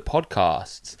 but also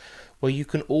podcasts, where you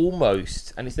can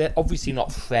almost, and they're obviously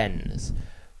not friends,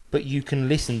 but you can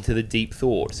listen to the deep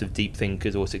thoughts of deep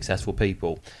thinkers or successful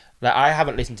people. Like, I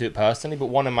haven't listened to it personally, but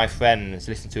one of my friends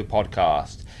listened to a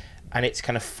podcast, and it's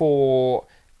kind of for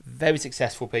very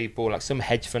successful people, like some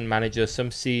hedge fund managers,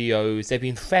 some CEOs. They've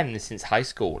been friends since high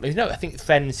school. You know, I think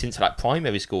friends since like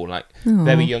primary school, like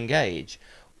very young age.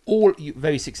 All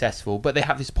very successful, but they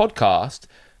have this podcast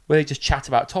where they just chat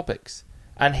about topics.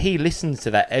 And he listens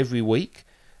to that every week,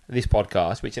 this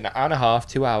podcast, which is an hour and a half,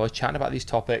 2 hours, chatting about these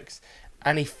topics.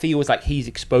 And he feels like he's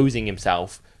exposing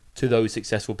himself to those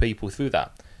successful people through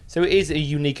that. So it is a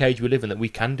unique age we live in that we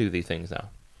can do these things now.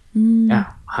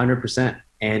 Yeah, 100%.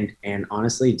 And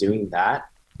honestly, doing that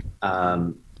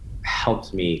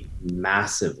helped me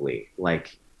massively,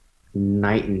 like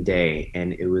night and day.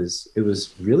 And it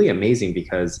was really amazing,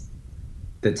 because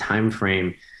the time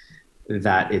frame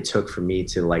that it took for me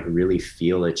to like really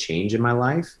feel a change in my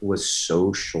life was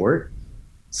so short,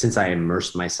 since I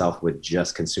immersed myself with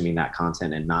just consuming that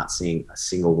content and not seeing a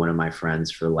single one of my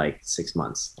friends for like 6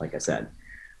 months, like I said.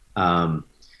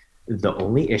 The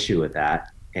only issue with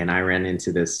that, and I ran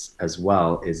into this as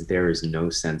well, is there is no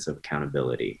sense of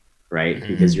accountability, right?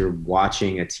 Because you're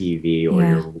watching a TV or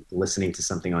you're listening to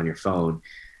something on your phone,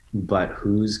 but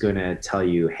who's going to tell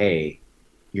you, hey,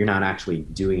 you're not actually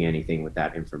doing anything with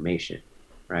that information,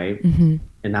 right? And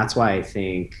that's why I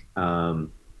think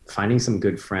finding some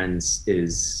good friends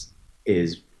is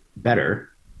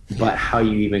better, but how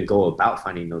you even go about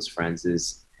finding those friends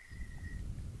is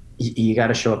you got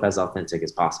to show up as authentic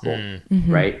as possible,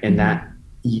 right? And that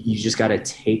you just got to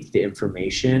take the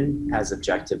information as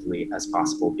objectively as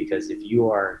possible, because if you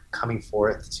are coming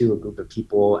forth to a group of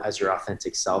people as your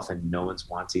authentic self and no one's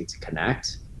wanting to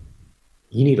connect,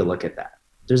 you need to look at that.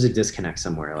 There's a disconnect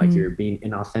somewhere. Like you're being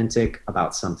inauthentic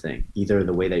about something, either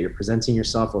the way that you're presenting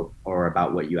yourself or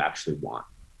about what you actually want,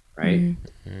 right?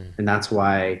 And that's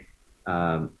why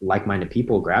like-minded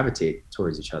people gravitate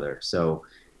towards each other. So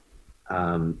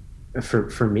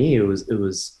for me, it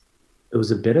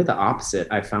was a bit of the opposite.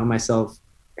 I found myself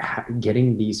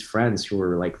getting these friends who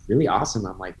were like really awesome.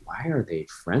 I'm like, why are they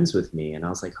friends with me? And I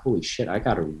was like, holy shit, I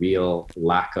got a real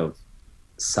lack of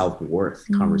self-worth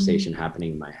conversation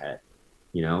happening in my head,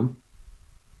 you know?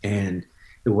 And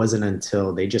it wasn't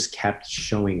until they just kept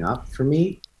showing up for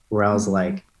me where I was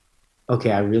like,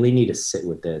 okay, I really need to sit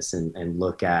with this and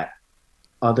look at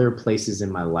other places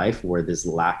in my life where this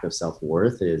lack of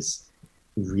self-worth is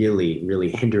really, really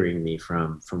hindering me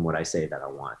from what I say that I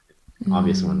want. The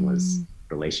obvious one was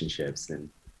relationships and,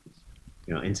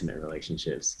 you know, intimate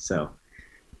relationships. So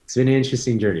it's been an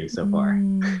interesting journey so far.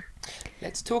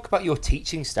 Let's talk about your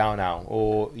teaching style now,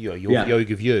 or your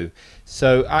yoga view.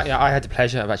 So I had the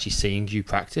pleasure of actually seeing you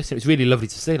practice. It was really lovely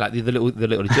to see, like the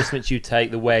little adjustments you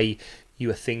take, the way you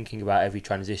are thinking about every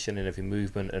transition and every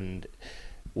movement. And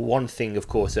one thing, of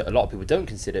course, that a lot of people don't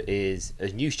consider is,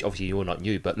 as new, obviously you're not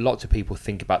new, but lots of people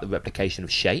think about the replication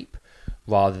of shape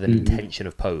rather than intention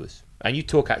of pose. And you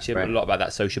talk actually a lot about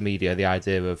that social media, the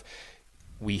idea of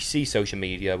we see social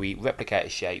media, we replicate a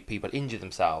shape, people injure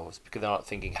themselves because they're not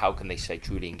thinking, how can they stay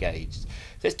truly engaged?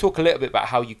 Let's talk a little bit about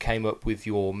how you came up with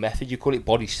your method. You call it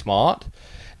Body Smart.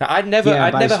 Now, I'd never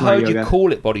heard you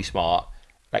call it Body Smart,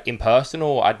 like in person,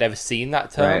 or I'd never seen that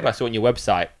term. Right. I saw it on your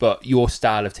website, but your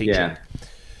style of teaching.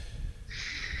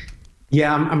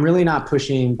 Yeah, I'm really not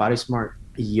pushing Body Smart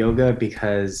yoga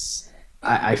because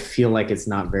I feel like it's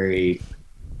not very...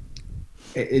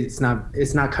 It's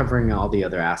not covering all the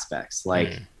other aspects.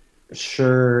 Like,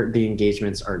 sure, the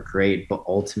engagements are great, but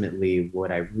ultimately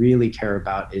what I really care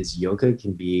about is yoga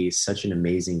can be such an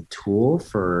amazing tool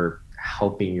for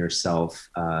helping yourself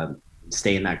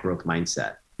stay in that growth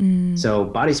mindset. So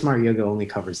Body Smart yoga only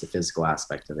covers the physical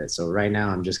aspect of it. So right now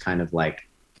I'm just kind of like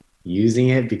using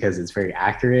it because it's very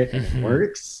accurate and it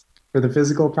works for the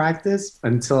physical practice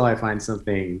until I find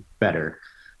something better.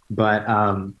 But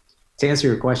to answer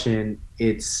your question,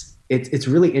 it's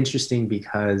really interesting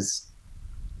because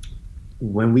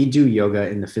when we do yoga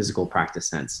in the physical practice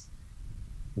sense,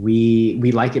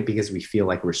 we like it because we feel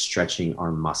like we're stretching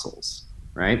our muscles,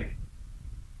 right?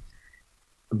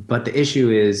 But the issue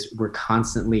is we're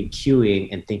constantly cueing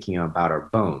and thinking about our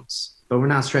bones, but we're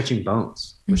not stretching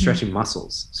bones. We're stretching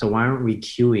muscles. So why aren't we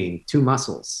cueing to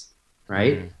muscles,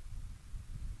 right?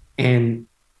 And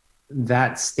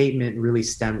that statement really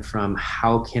stemmed from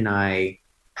how can I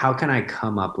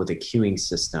come up with a cueing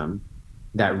system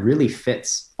that really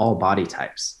fits all body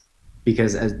types?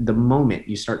 Because as the moment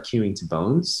you start cueing to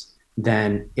bones,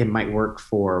 then it might work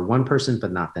for one person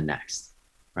but not the next,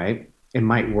 right? It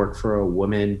might work for a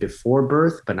woman before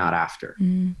birth but not after.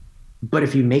 But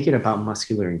if you make it about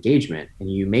muscular engagement and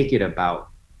you make it about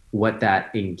what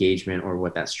that engagement or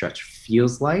what that stretch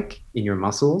feels like in your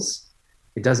muscles,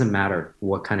 it doesn't matter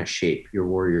what kind of shape your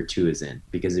Warrior 2 is in,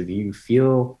 because if you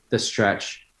feel the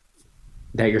stretch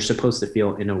that you're supposed to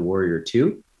feel in a Warrior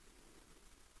 2,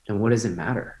 then what does it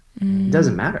matter? It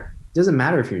doesn't matter. It doesn't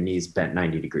matter if your knee's bent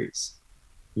 90 degrees.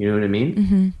 You know what I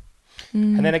mean?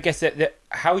 And then I guess that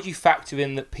how would you factor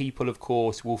in that people, of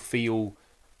course, will feel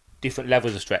different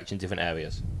levels of stretch in different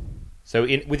areas? So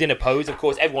within a pose, of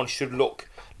course, everyone should look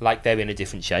like they're in a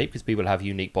different shape because people have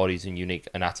unique bodies and unique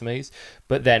anatomies.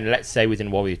 But then let's say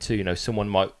within Warrior 2, someone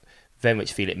might very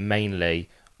much feel it mainly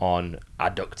on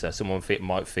adductor. Someone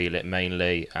might feel it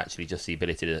mainly actually just the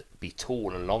ability to be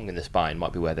tall and long in the spine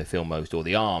might be where they feel most, or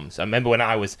the arms. I remember when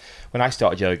I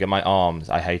started yoga, my arms,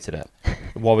 I hated it.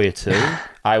 Warrior 2,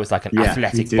 I was like an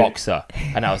athletic boxer,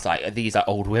 and I was like, these are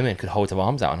old women could hold their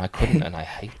arms out, and I couldn't, and I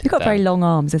hated it. You've got very long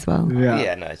arms as well.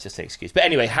 Yeah, no, it's just an excuse. But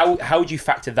anyway, how would you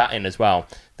factor that in as well?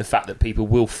 The fact that people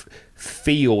will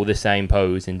feel the same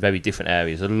pose in very different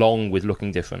areas, along with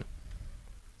looking different.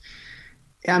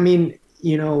 I mean,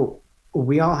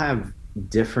 we all have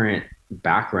different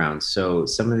backgrounds. So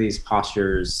some of these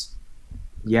postures,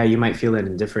 you might feel it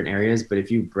in different areas, but if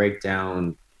you break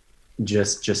down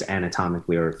just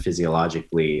anatomically or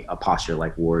physiologically a posture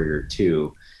like Warrior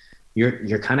 2,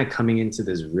 you're kind of coming into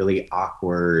this really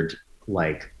awkward,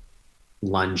 like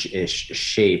lunge-ish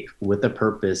shape with the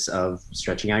purpose of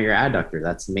stretching out your adductor.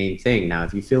 That's the main thing. Now,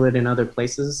 if you feel it in other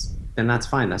places, then that's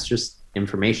fine. That's just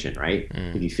information, right?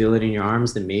 If you feel it in your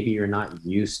arms, then maybe you're not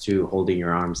used to holding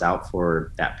your arms out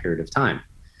for that period of time.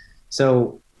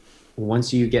 So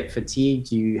once you get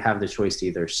fatigued, you have the choice to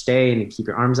either stay and keep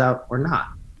your arms out or not.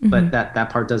 But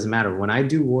that part doesn't matter. When I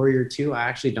do Warrior 2, I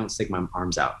actually don't stick my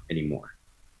arms out anymore.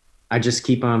 I just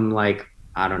keep them like,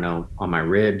 I don't know, on my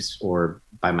ribs or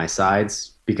by my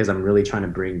sides, because I'm really trying to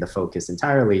bring the focus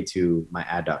entirely to my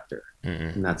adductor.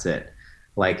 And that's it.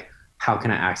 Like, how can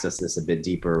I access this a bit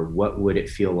deeper? What would it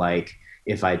feel like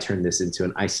if I turn this into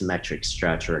an isometric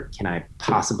stretch, or can I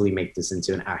possibly make this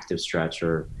into an active stretch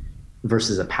or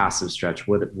versus a passive stretch?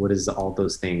 What does all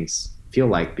those things feel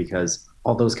like? Because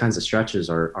all those kinds of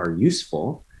stretches are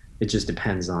useful. It just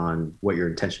depends on what your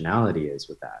intentionality is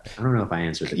with that. I don't know if I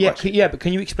answered the question. Yeah, but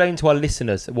can you explain to our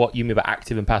listeners what you mean by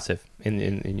active and passive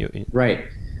in your... Right.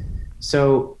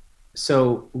 So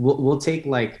we'll take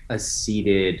like a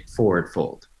seated forward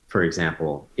fold. For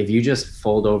example, if you just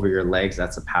fold over your legs,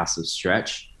 that's a passive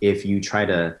stretch. If you try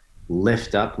to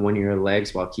lift up one of your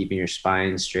legs while keeping your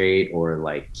spine straight, or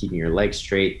like keeping your legs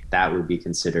straight, that would be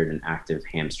considered an active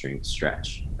hamstring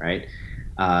stretch, right?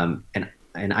 And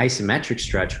an isometric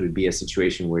stretch would be a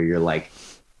situation where you're like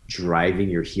driving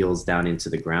your heels down into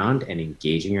the ground and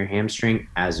engaging your hamstring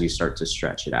as you start to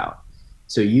stretch it out.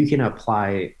 So you can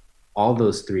apply all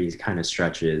those three kind of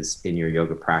stretches in your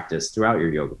yoga practice throughout your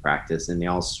yoga practice, and they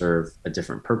all serve a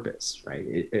different purpose, right?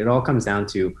 It all comes down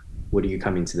to, what are you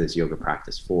coming to this yoga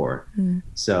practice for?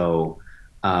 So,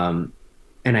 and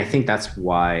I think that's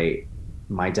why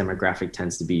my demographic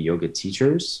tends to be yoga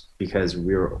teachers because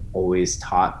we were always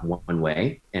taught one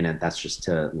way, and that's just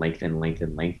to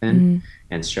lengthen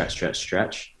and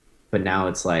stretch. But now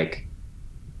it's like,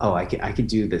 oh, I could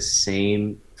do the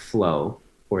same flow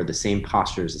or the same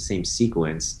postures, the same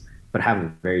sequence, but have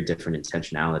a very different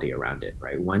intentionality around it,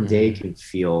 right? One day can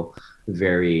feel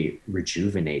very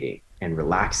rejuvenating and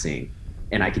relaxing,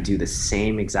 and I could do the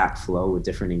same exact flow with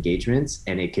different engagements,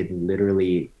 and it could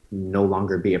literally no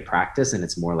longer be a practice, and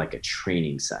it's more like a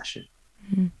training session,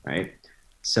 right?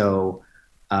 So,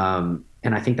 and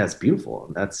I think that's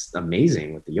beautiful. That's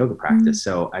amazing with the yoga practice.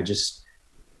 So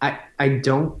I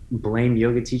don't blame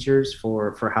yoga teachers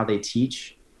for how they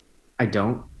teach. I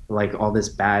don't like all this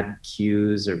bad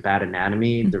cues or bad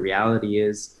anatomy. The reality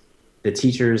is the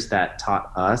teachers that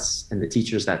taught us and the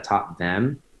teachers that taught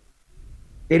them,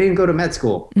 they didn't go to med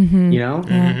school, you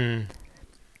know?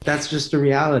 That's just the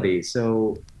reality.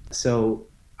 So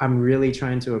I'm really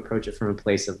trying to approach it from a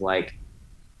place of like,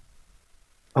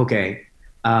 okay,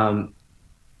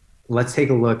 let's take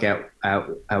a look at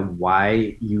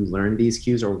why you learned these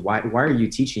cues, or why are you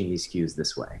teaching these cues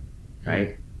this way,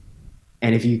 right?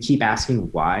 And if you keep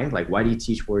asking why, like, why do you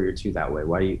teach Warrior 2 that way?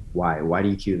 Why do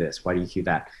you cue this? Why do you cue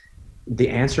that? The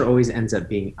answer always ends up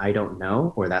being, I don't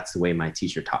know, or that's the way my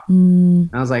teacher taught me. And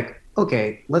I was like,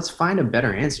 okay, let's find a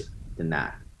better answer than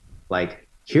that. Like,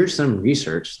 here's some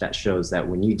research that shows that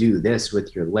when you do this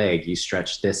with your leg, you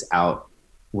stretch this out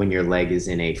when your leg is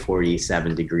in a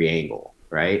 47-degree angle,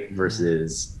 right?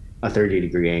 Versus a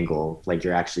 30-degree angle, like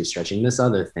you're actually stretching this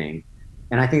other thing.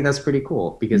 And I think that's pretty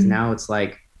cool, because now it's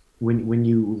like, when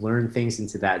you learn things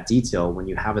into that detail, when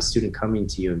you have a student coming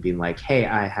to you and being like, hey,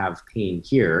 I have pain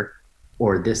here,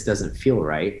 or this doesn't feel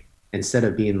right, instead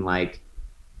of being like,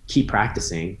 keep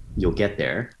practicing, you'll get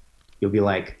there. You'll be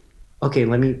like, okay,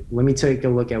 let me take a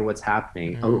look at what's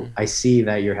happening. Oh, I see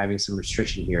that you're having some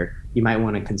restriction here. You might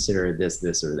want to consider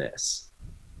this, or this,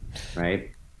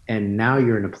 right? And now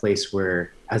you're in a place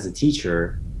where, as a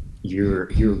teacher, you're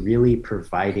really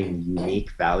providing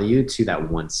unique value to that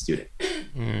one student.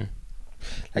 You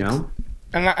know?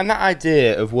 And that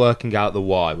idea of working out the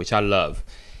why, which I love,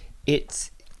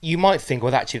 you might think,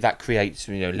 well, actually that creates,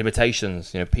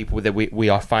 limitations, people that we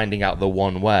are finding out the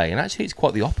one way. And actually it's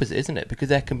quite the opposite, isn't it? Because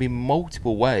there can be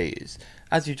multiple ways,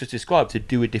 as you just described, to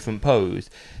do a different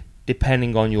pose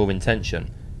depending on your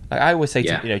intention. Like I always say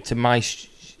to my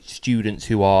students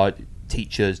who are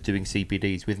teachers doing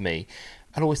CPDs with me,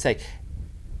 I'd always say,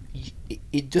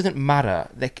 it doesn't matter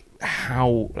like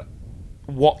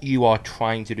what you are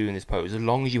trying to do in this pose, as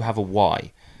long as you have a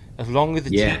why. As long as the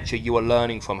teacher you are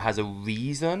learning from has a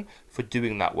reason for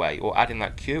doing that way or adding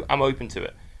that cue, I'm open to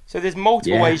it. So there's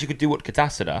multiple ways you could do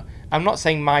Utkatasana. I'm not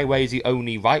saying my way is the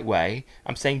only right way.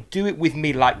 I'm saying do it with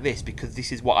me like this, because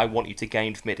this is what I want you to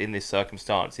gain from it in this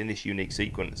circumstance, in this unique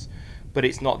sequence. But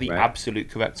it's not the absolute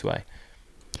correct way.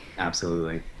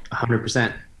 Absolutely.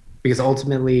 100%. Because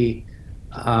ultimately,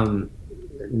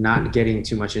 not getting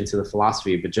too much into the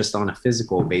philosophy, but just on a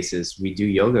physical basis, we do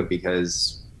yoga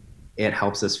because it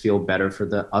helps us feel better for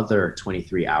the other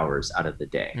 23 hours out of the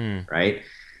day, right?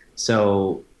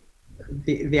 So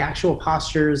the actual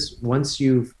postures,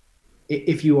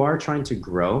 if you are trying to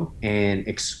grow and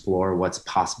explore what's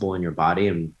possible in your body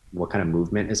and what kind of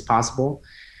movement is possible,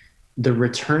 the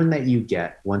return that you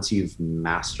get once you've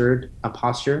mastered a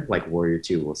posture, like Warrior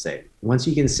 2 will say, once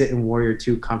you can sit in Warrior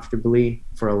 2 comfortably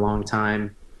for a long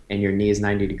time and your knee is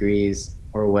 90 degrees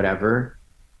or whatever,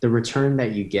 the return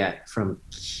that you get from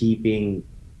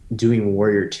doing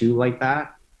Warrior 2 like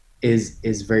that is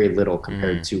very little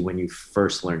compared to when you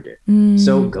first learned it.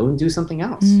 So go and do something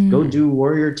else. Go do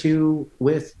Warrior 2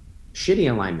 with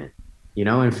shitty alignment,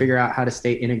 and figure out how to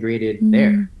stay integrated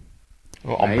there.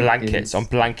 Or on blankets on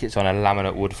a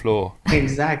laminate wood floor.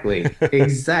 Exactly.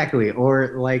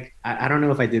 Or like, I don't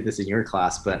know if I did this in your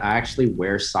class, but I actually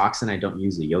wear socks and I don't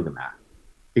use a yoga mat,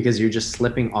 because you're just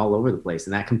slipping all over the place,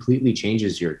 and that completely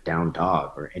changes your down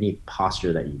dog or any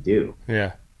posture that you do.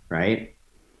 Yeah. Right.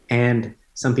 And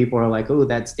some people are like, oh,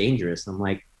 that's dangerous. I'm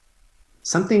like,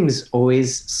 something's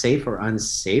always safe or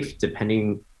unsafe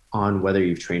depending on whether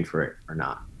you've trained for it or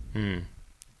not.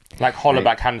 Like hollow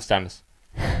back handstands.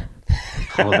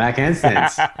 Hollow back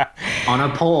handstands on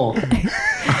a pole.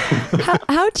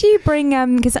 How do you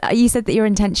bring, because you said that your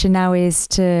intention now is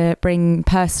to bring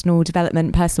personal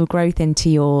development, personal growth into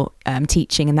your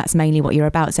teaching, and that's mainly what you're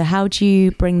about. So how do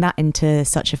you bring that into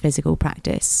such a physical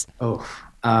practice?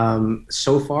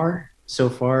 So far,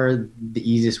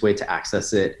 the easiest way to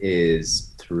access it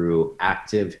is through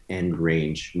active end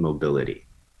range mobility.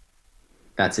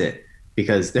 That's it.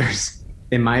 Because there's,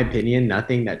 in my opinion,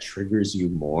 nothing that triggers you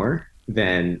more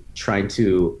than trying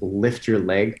to lift your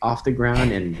leg off the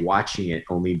ground and watching it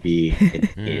only be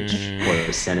an inch or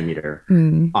a centimeter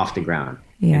off the ground.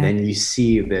 Yeah. And then you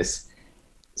see this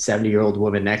 70-year-old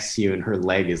woman next to you and her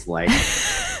leg is like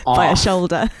off, By a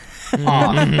shoulder.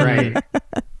 right?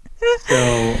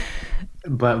 So,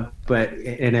 but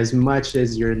and as much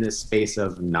as you're in this space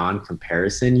of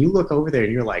non-comparison, you look over there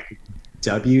and you're like,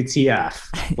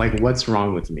 WTF? Like, what's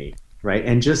wrong with me, right?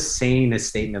 And just saying a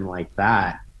statement like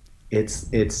that, it's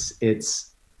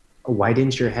why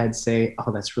didn't your head say,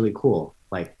 oh, that's really cool,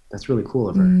 like that's really cool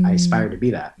of her, I aspire to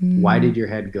be that? Why did your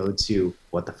head go to,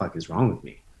 what the fuck is wrong with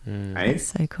me? Right? That's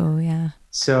so cool. Yeah.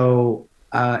 So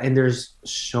and there's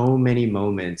so many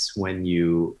moments when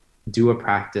you do a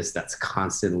practice that's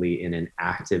constantly in an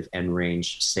active end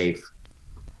range safe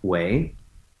way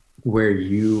where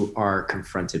you are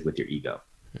confronted with your ego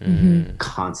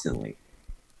constantly.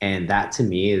 And that to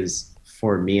me is,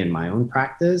 for me in my own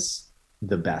practice,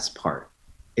 the best part.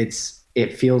 It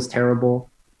feels terrible.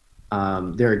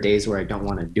 There are days where I don't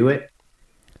want to do it.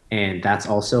 And that's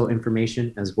also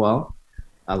information as well.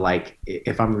 Like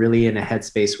if I'm really in a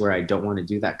headspace where I don't want to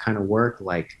do that kind of work,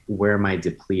 like where am I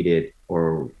depleted,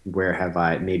 or where have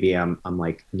maybe I'm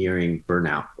like nearing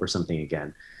burnout or something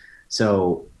again.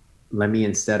 So let me,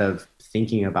 instead of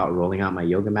thinking about rolling out my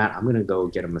yoga mat, I'm going to go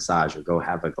get a massage or go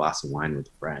have a glass of wine with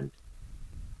a friend,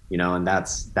 and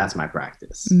that's my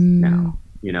practice now,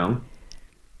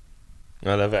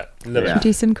 I love it. Love Yeah. it.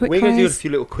 Do some quick We're going to do a fires. few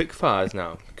little quick fires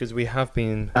now because we have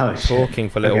been Oh, shit. talking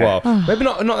for a little Okay. while. Maybe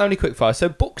not only quick fires. So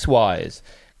books wise,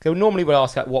 normally we'll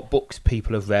ask what books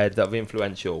people have read that are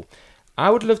influential. I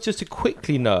would love just to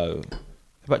quickly know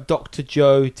about Dr.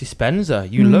 Joe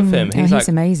Dispenza. You love him. He's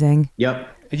amazing. Yep.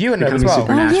 You know him as Becoming well.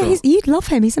 super- Oh yeah, Supernatural. you'd love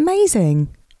him. He's amazing.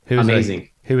 Who is Amazing. He?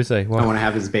 Who is he? I Wow. want to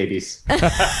have his babies.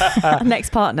 Next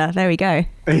partner. There we go.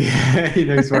 Yeah, he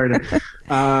knows partner.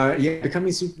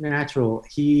 Becoming Supernatural.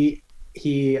 He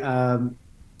okay,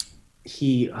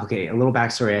 a little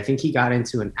backstory. I think he got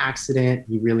into an accident.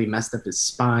 He really messed up his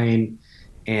spine,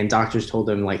 and doctors told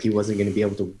him like he wasn't going to be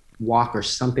able to walk or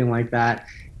something like that.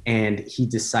 And he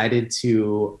decided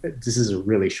to, this is a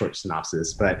really short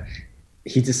synopsis, but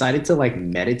he decided to like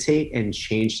meditate and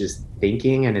change his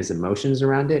thinking and his emotions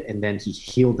around it. And then he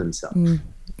healed himself.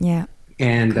 Yeah.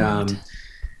 And God.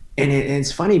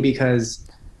 it's funny because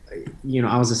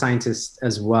I was a scientist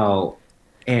as well,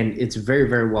 and it's very,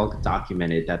 very well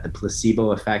documented that the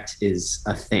placebo effect is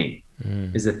a thing,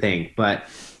 but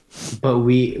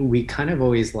we kind of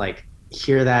always like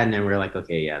hear that and then we're like,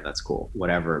 okay, yeah, that's cool,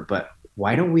 whatever. But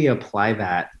why don't we apply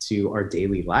that to our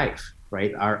daily life,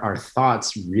 right? Our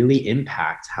thoughts really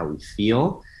impact how we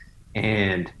feel,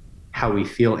 and how we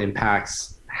feel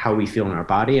impacts how we feel in our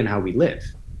body and how we live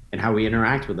and how we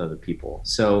interact with other people.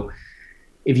 So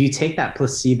if you take that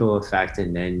placebo effect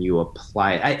and then you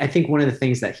apply it, I think one of the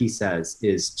things that he says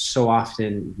is, so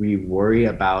often we worry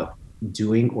about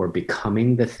doing or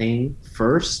becoming the thing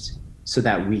first so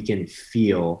that we can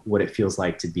feel what it feels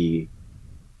like to be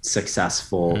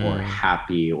successful or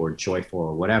happy or joyful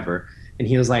or whatever. And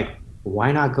he was like,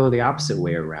 why not go the opposite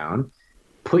way around?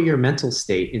 Put your mental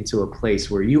state into a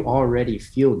place where you already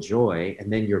feel joy,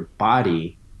 and then your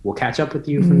body will catch up with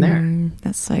you from there.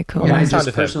 That's so cool. And Yeah, I it sounded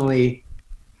just personally,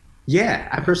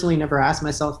 I personally never asked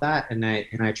myself that, and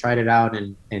I tried it out,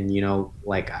 and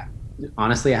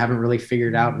honestly, I haven't really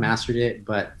figured out, mastered it,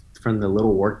 but from the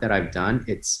little work that I've done,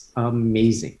 it's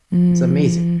amazing. It's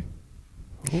amazing.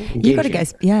 You got to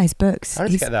get his books. I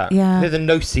need to get that. Yeah. There's a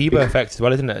nocebo effect as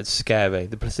well, isn't it? It's scary.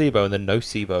 The placebo and the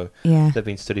nocebo. Yeah. They've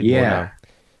been studied more Yeah. now.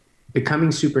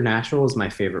 Becoming Supernatural is my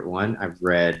favorite one. I've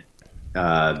read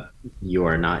You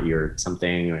Are Not Your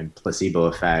Something, and Placebo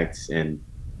Effect, and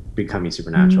Becoming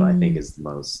Supernatural, I think, is the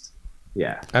most,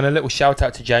 And a little shout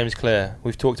out to James Clear.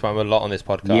 We've talked about him a lot on this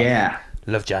podcast. Yeah.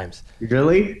 Love James.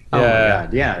 Really? Oh Yeah. my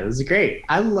God. Yeah, it was great.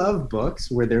 I love books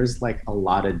where there's like a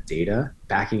lot of data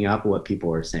backing up what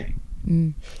people are saying.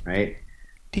 Right?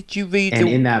 Did you read And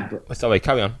in that book, Oh, sorry,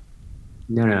 carry on.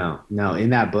 no.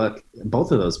 In that book,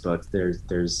 both of those books, there's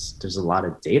a lot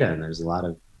of data and there's a lot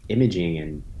of imaging,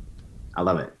 and I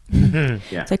love it.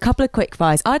 Yeah. So a couple of quick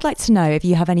fires. I'd like to know if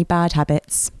you have any bad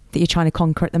habits that you're trying to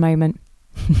conquer at the moment.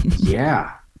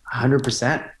 Yeah,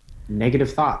 100%.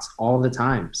 Negative thoughts all the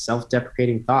time,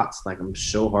 self-deprecating thoughts. Like, I'm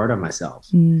so hard on myself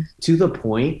to the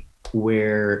point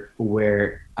where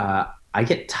I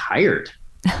get tired,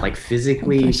 like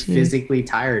physically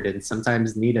tired, and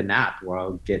sometimes need a nap, where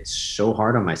I'll get so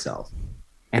hard on myself.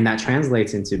 And that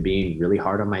translates into being really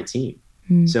hard on my team.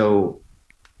 So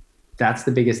that's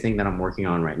the biggest thing that I'm working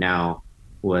on right now,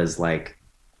 was like,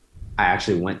 I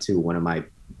actually went to one of my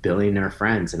billionaire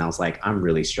friends, and I was like, I'm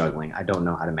really struggling. I don't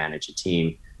know how to manage a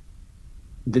team.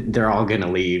 They're all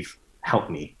gonna leave.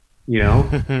 Help me,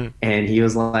 And he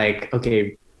was like,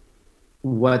 okay,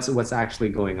 what's actually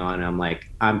going on? And I'm like,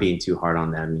 I'm being too hard on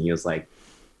them. And he was like,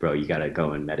 bro, you gotta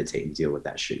go and meditate and deal with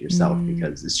that shit yourself,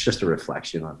 because it's just a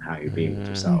reflection on how you're being with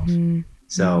yourself.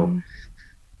 So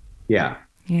yeah,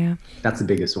 that's the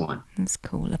biggest one. That's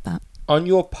cool. Love that. On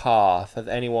your path,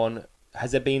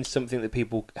 has there been something that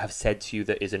people have said to you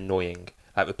that is annoying,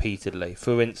 like repeatedly?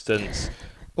 For instance,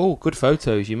 oh, good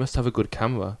photos, you must have a good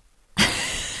camera.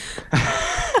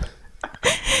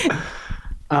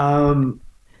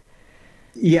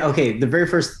 Yeah, okay. The very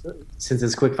first, since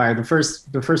it's quick fire, the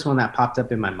first one that popped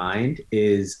up in my mind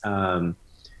is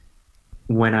when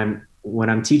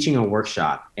I'm teaching a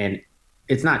workshop, and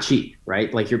it's not cheap,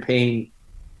 right? Like, you're paying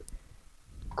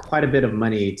quite a bit of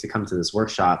money to come to this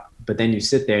workshop, but then you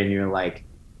sit there and you're like,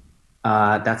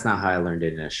 that's not how I learned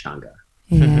it in Ashtanga.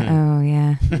 Yeah. Oh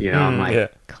yeah. I'm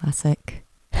like, classic.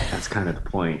 That's kind of the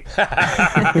point.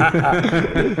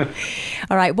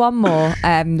 All right, one more.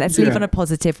 Let's leave on a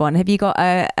positive one. Have you got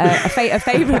a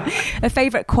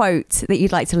favorite quote that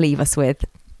you'd like to leave us with?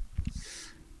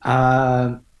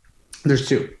 There's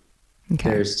two. Okay.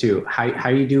 There's two. How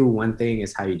you do one thing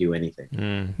is how you do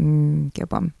anything.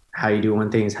 Good one. How you do one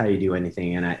thing is how you do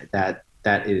anything, and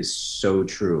that is so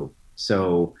true.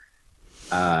 So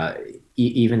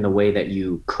even the way that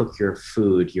you cook your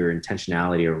food, your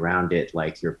intentionality around it,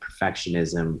 like your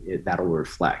perfectionism, that'll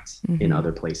reflect in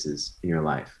other places in your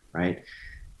life, right?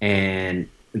 And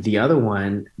the other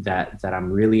one that I'm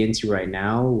really into right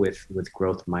now with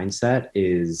growth mindset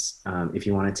is if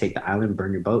you want to take the island,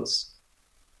 burn your boats.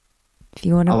 If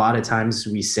you want to... A lot of times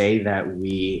we say that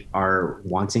we are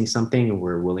wanting something and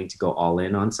we're willing to go all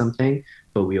in on something,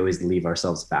 but we always leave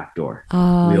ourselves back door.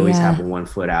 We always have one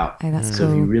foot out. Oh, that's so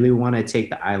cool. if you really want to take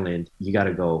the island, you got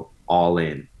to go all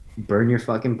in. Burn your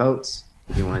fucking boats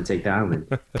if you want to take the island.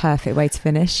 Perfect way to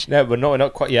finish. No, but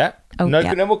not quite yet. Oh,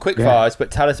 no more quick fires, but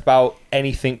tell us about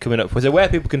anything coming up. Was it where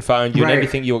people can find you and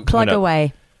everything you're plug coming away?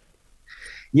 Up?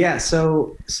 Yeah,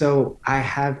 so I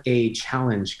have a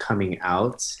challenge coming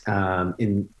out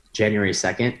in January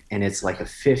 2nd, and it's like a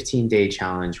 15-day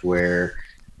challenge where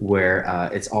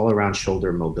it's all around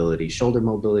shoulder mobility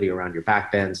around your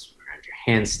back bends, around your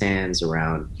handstands,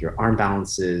 around your arm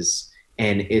balances.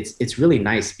 And it's really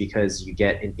nice because you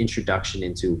get an introduction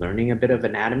into learning a bit of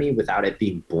anatomy without it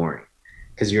being boring,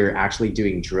 because you're actually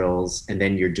doing drills and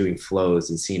then you're doing flows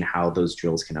and seeing how those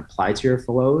drills can apply to your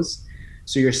flows.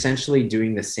 So you're essentially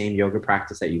doing the same yoga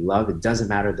practice that you love. It doesn't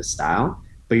matter the style,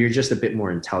 but you're just a bit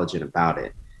more intelligent about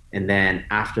it. And then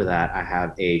after that, I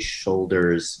have a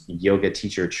shoulders yoga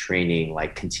teacher training,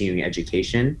 like continuing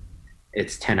education.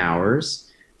 It's 10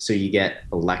 hours. So you get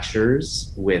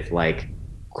lectures with like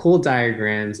cool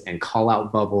diagrams and call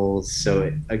out bubbles.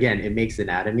 So it makes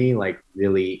anatomy like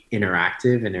really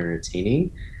interactive and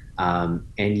entertaining.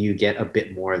 And you get a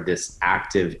bit more of this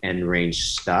active end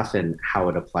range stuff and how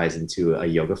it applies into a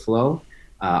yoga flow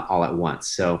all at once.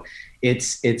 So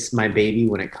it's my baby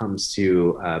when it comes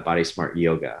to Body Smart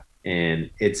Yoga. And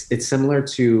it's similar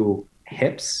to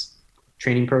HIPS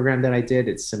training program that I did.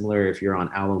 It's similar if you're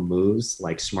on Alo Moves,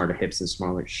 like Smarter Hips and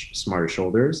Smarter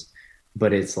Shoulders,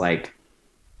 but it's like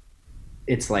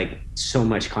so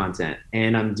much content.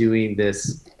 And I'm doing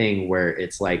this thing where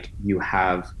it's like you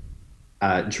have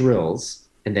drills,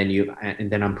 and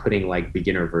then I'm putting like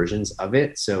beginner versions of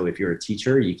it. So if you're a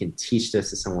teacher, you can teach this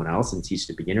to someone else and teach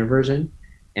the beginner version,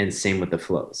 and same with the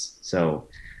flows. So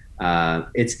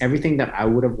it's everything that I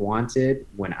would have wanted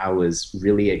when I was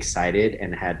really excited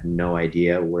and had no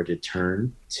idea where to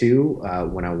turn to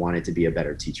when I wanted to be a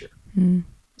better teacher.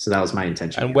 So that was my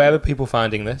intention. And where are people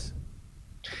finding this?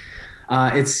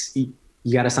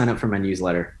 You got to sign up for my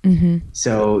newsletter.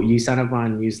 So you sign up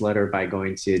on newsletter by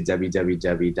going to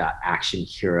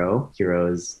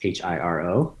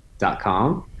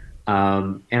www.actionhero.com.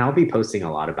 And I'll be posting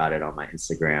a lot about it on my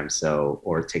Instagram,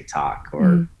 or TikTok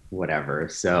or whatever.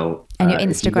 So and your Instagram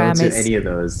if you go to is any of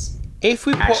those. If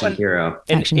we put Action Hero.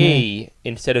 an E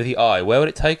instead of the I, where would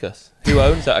it take us? Who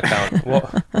owns that account?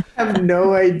 What? I have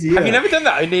no idea. Have you never done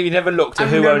that? You never looked at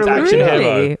I've who never owns looked Action at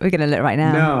Hero? Really? We're gonna look right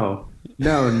now.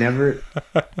 No, never.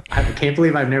 I can't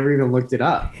believe I've never even looked it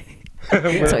up.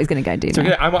 That's what he's gonna go and do So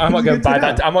now. I might go and buy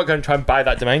that. I might go and try and buy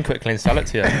that domain quickly and sell it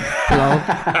to you.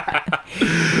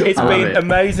 It's been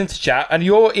amazing to chat, and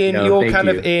you're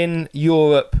in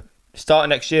Europe starting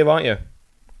next year, aren't you?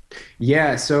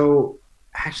 Yeah. So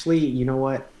actually, you know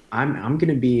what? I'm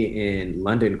going to be in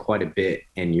London quite a bit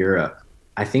in Europe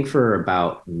I think for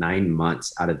about 9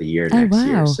 months out of the year next wow.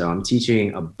 year. So I'm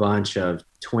teaching a bunch of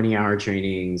 20-hour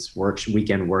trainings,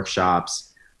 weekend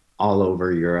workshops all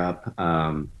over Europe.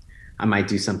 I might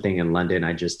do something in London.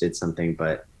 I just did something,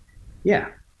 but yeah,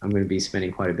 I'm going to be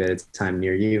spending quite a bit of time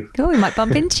near you. Cool, we might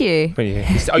bump into you.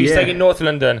 Are you staying in North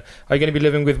London? Are you going to be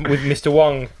living with Mr.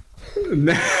 Wong?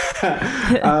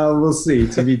 We'll see.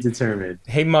 To be determined.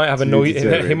 He might have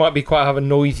He might be have a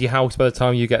noisy house by the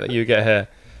time you get here.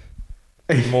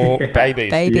 More babies.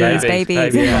 Babies.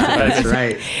 Yeah, that's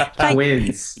right.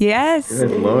 Twins. Yes.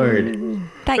 Good Lord.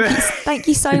 Thank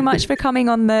you so much for coming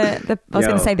on the I was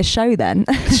going to say the show then.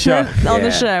 Sure.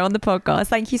 On the podcast.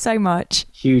 Thank you so much.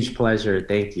 Huge pleasure.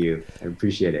 Thank you. I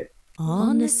appreciate it.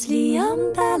 Honestly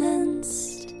unbalanced.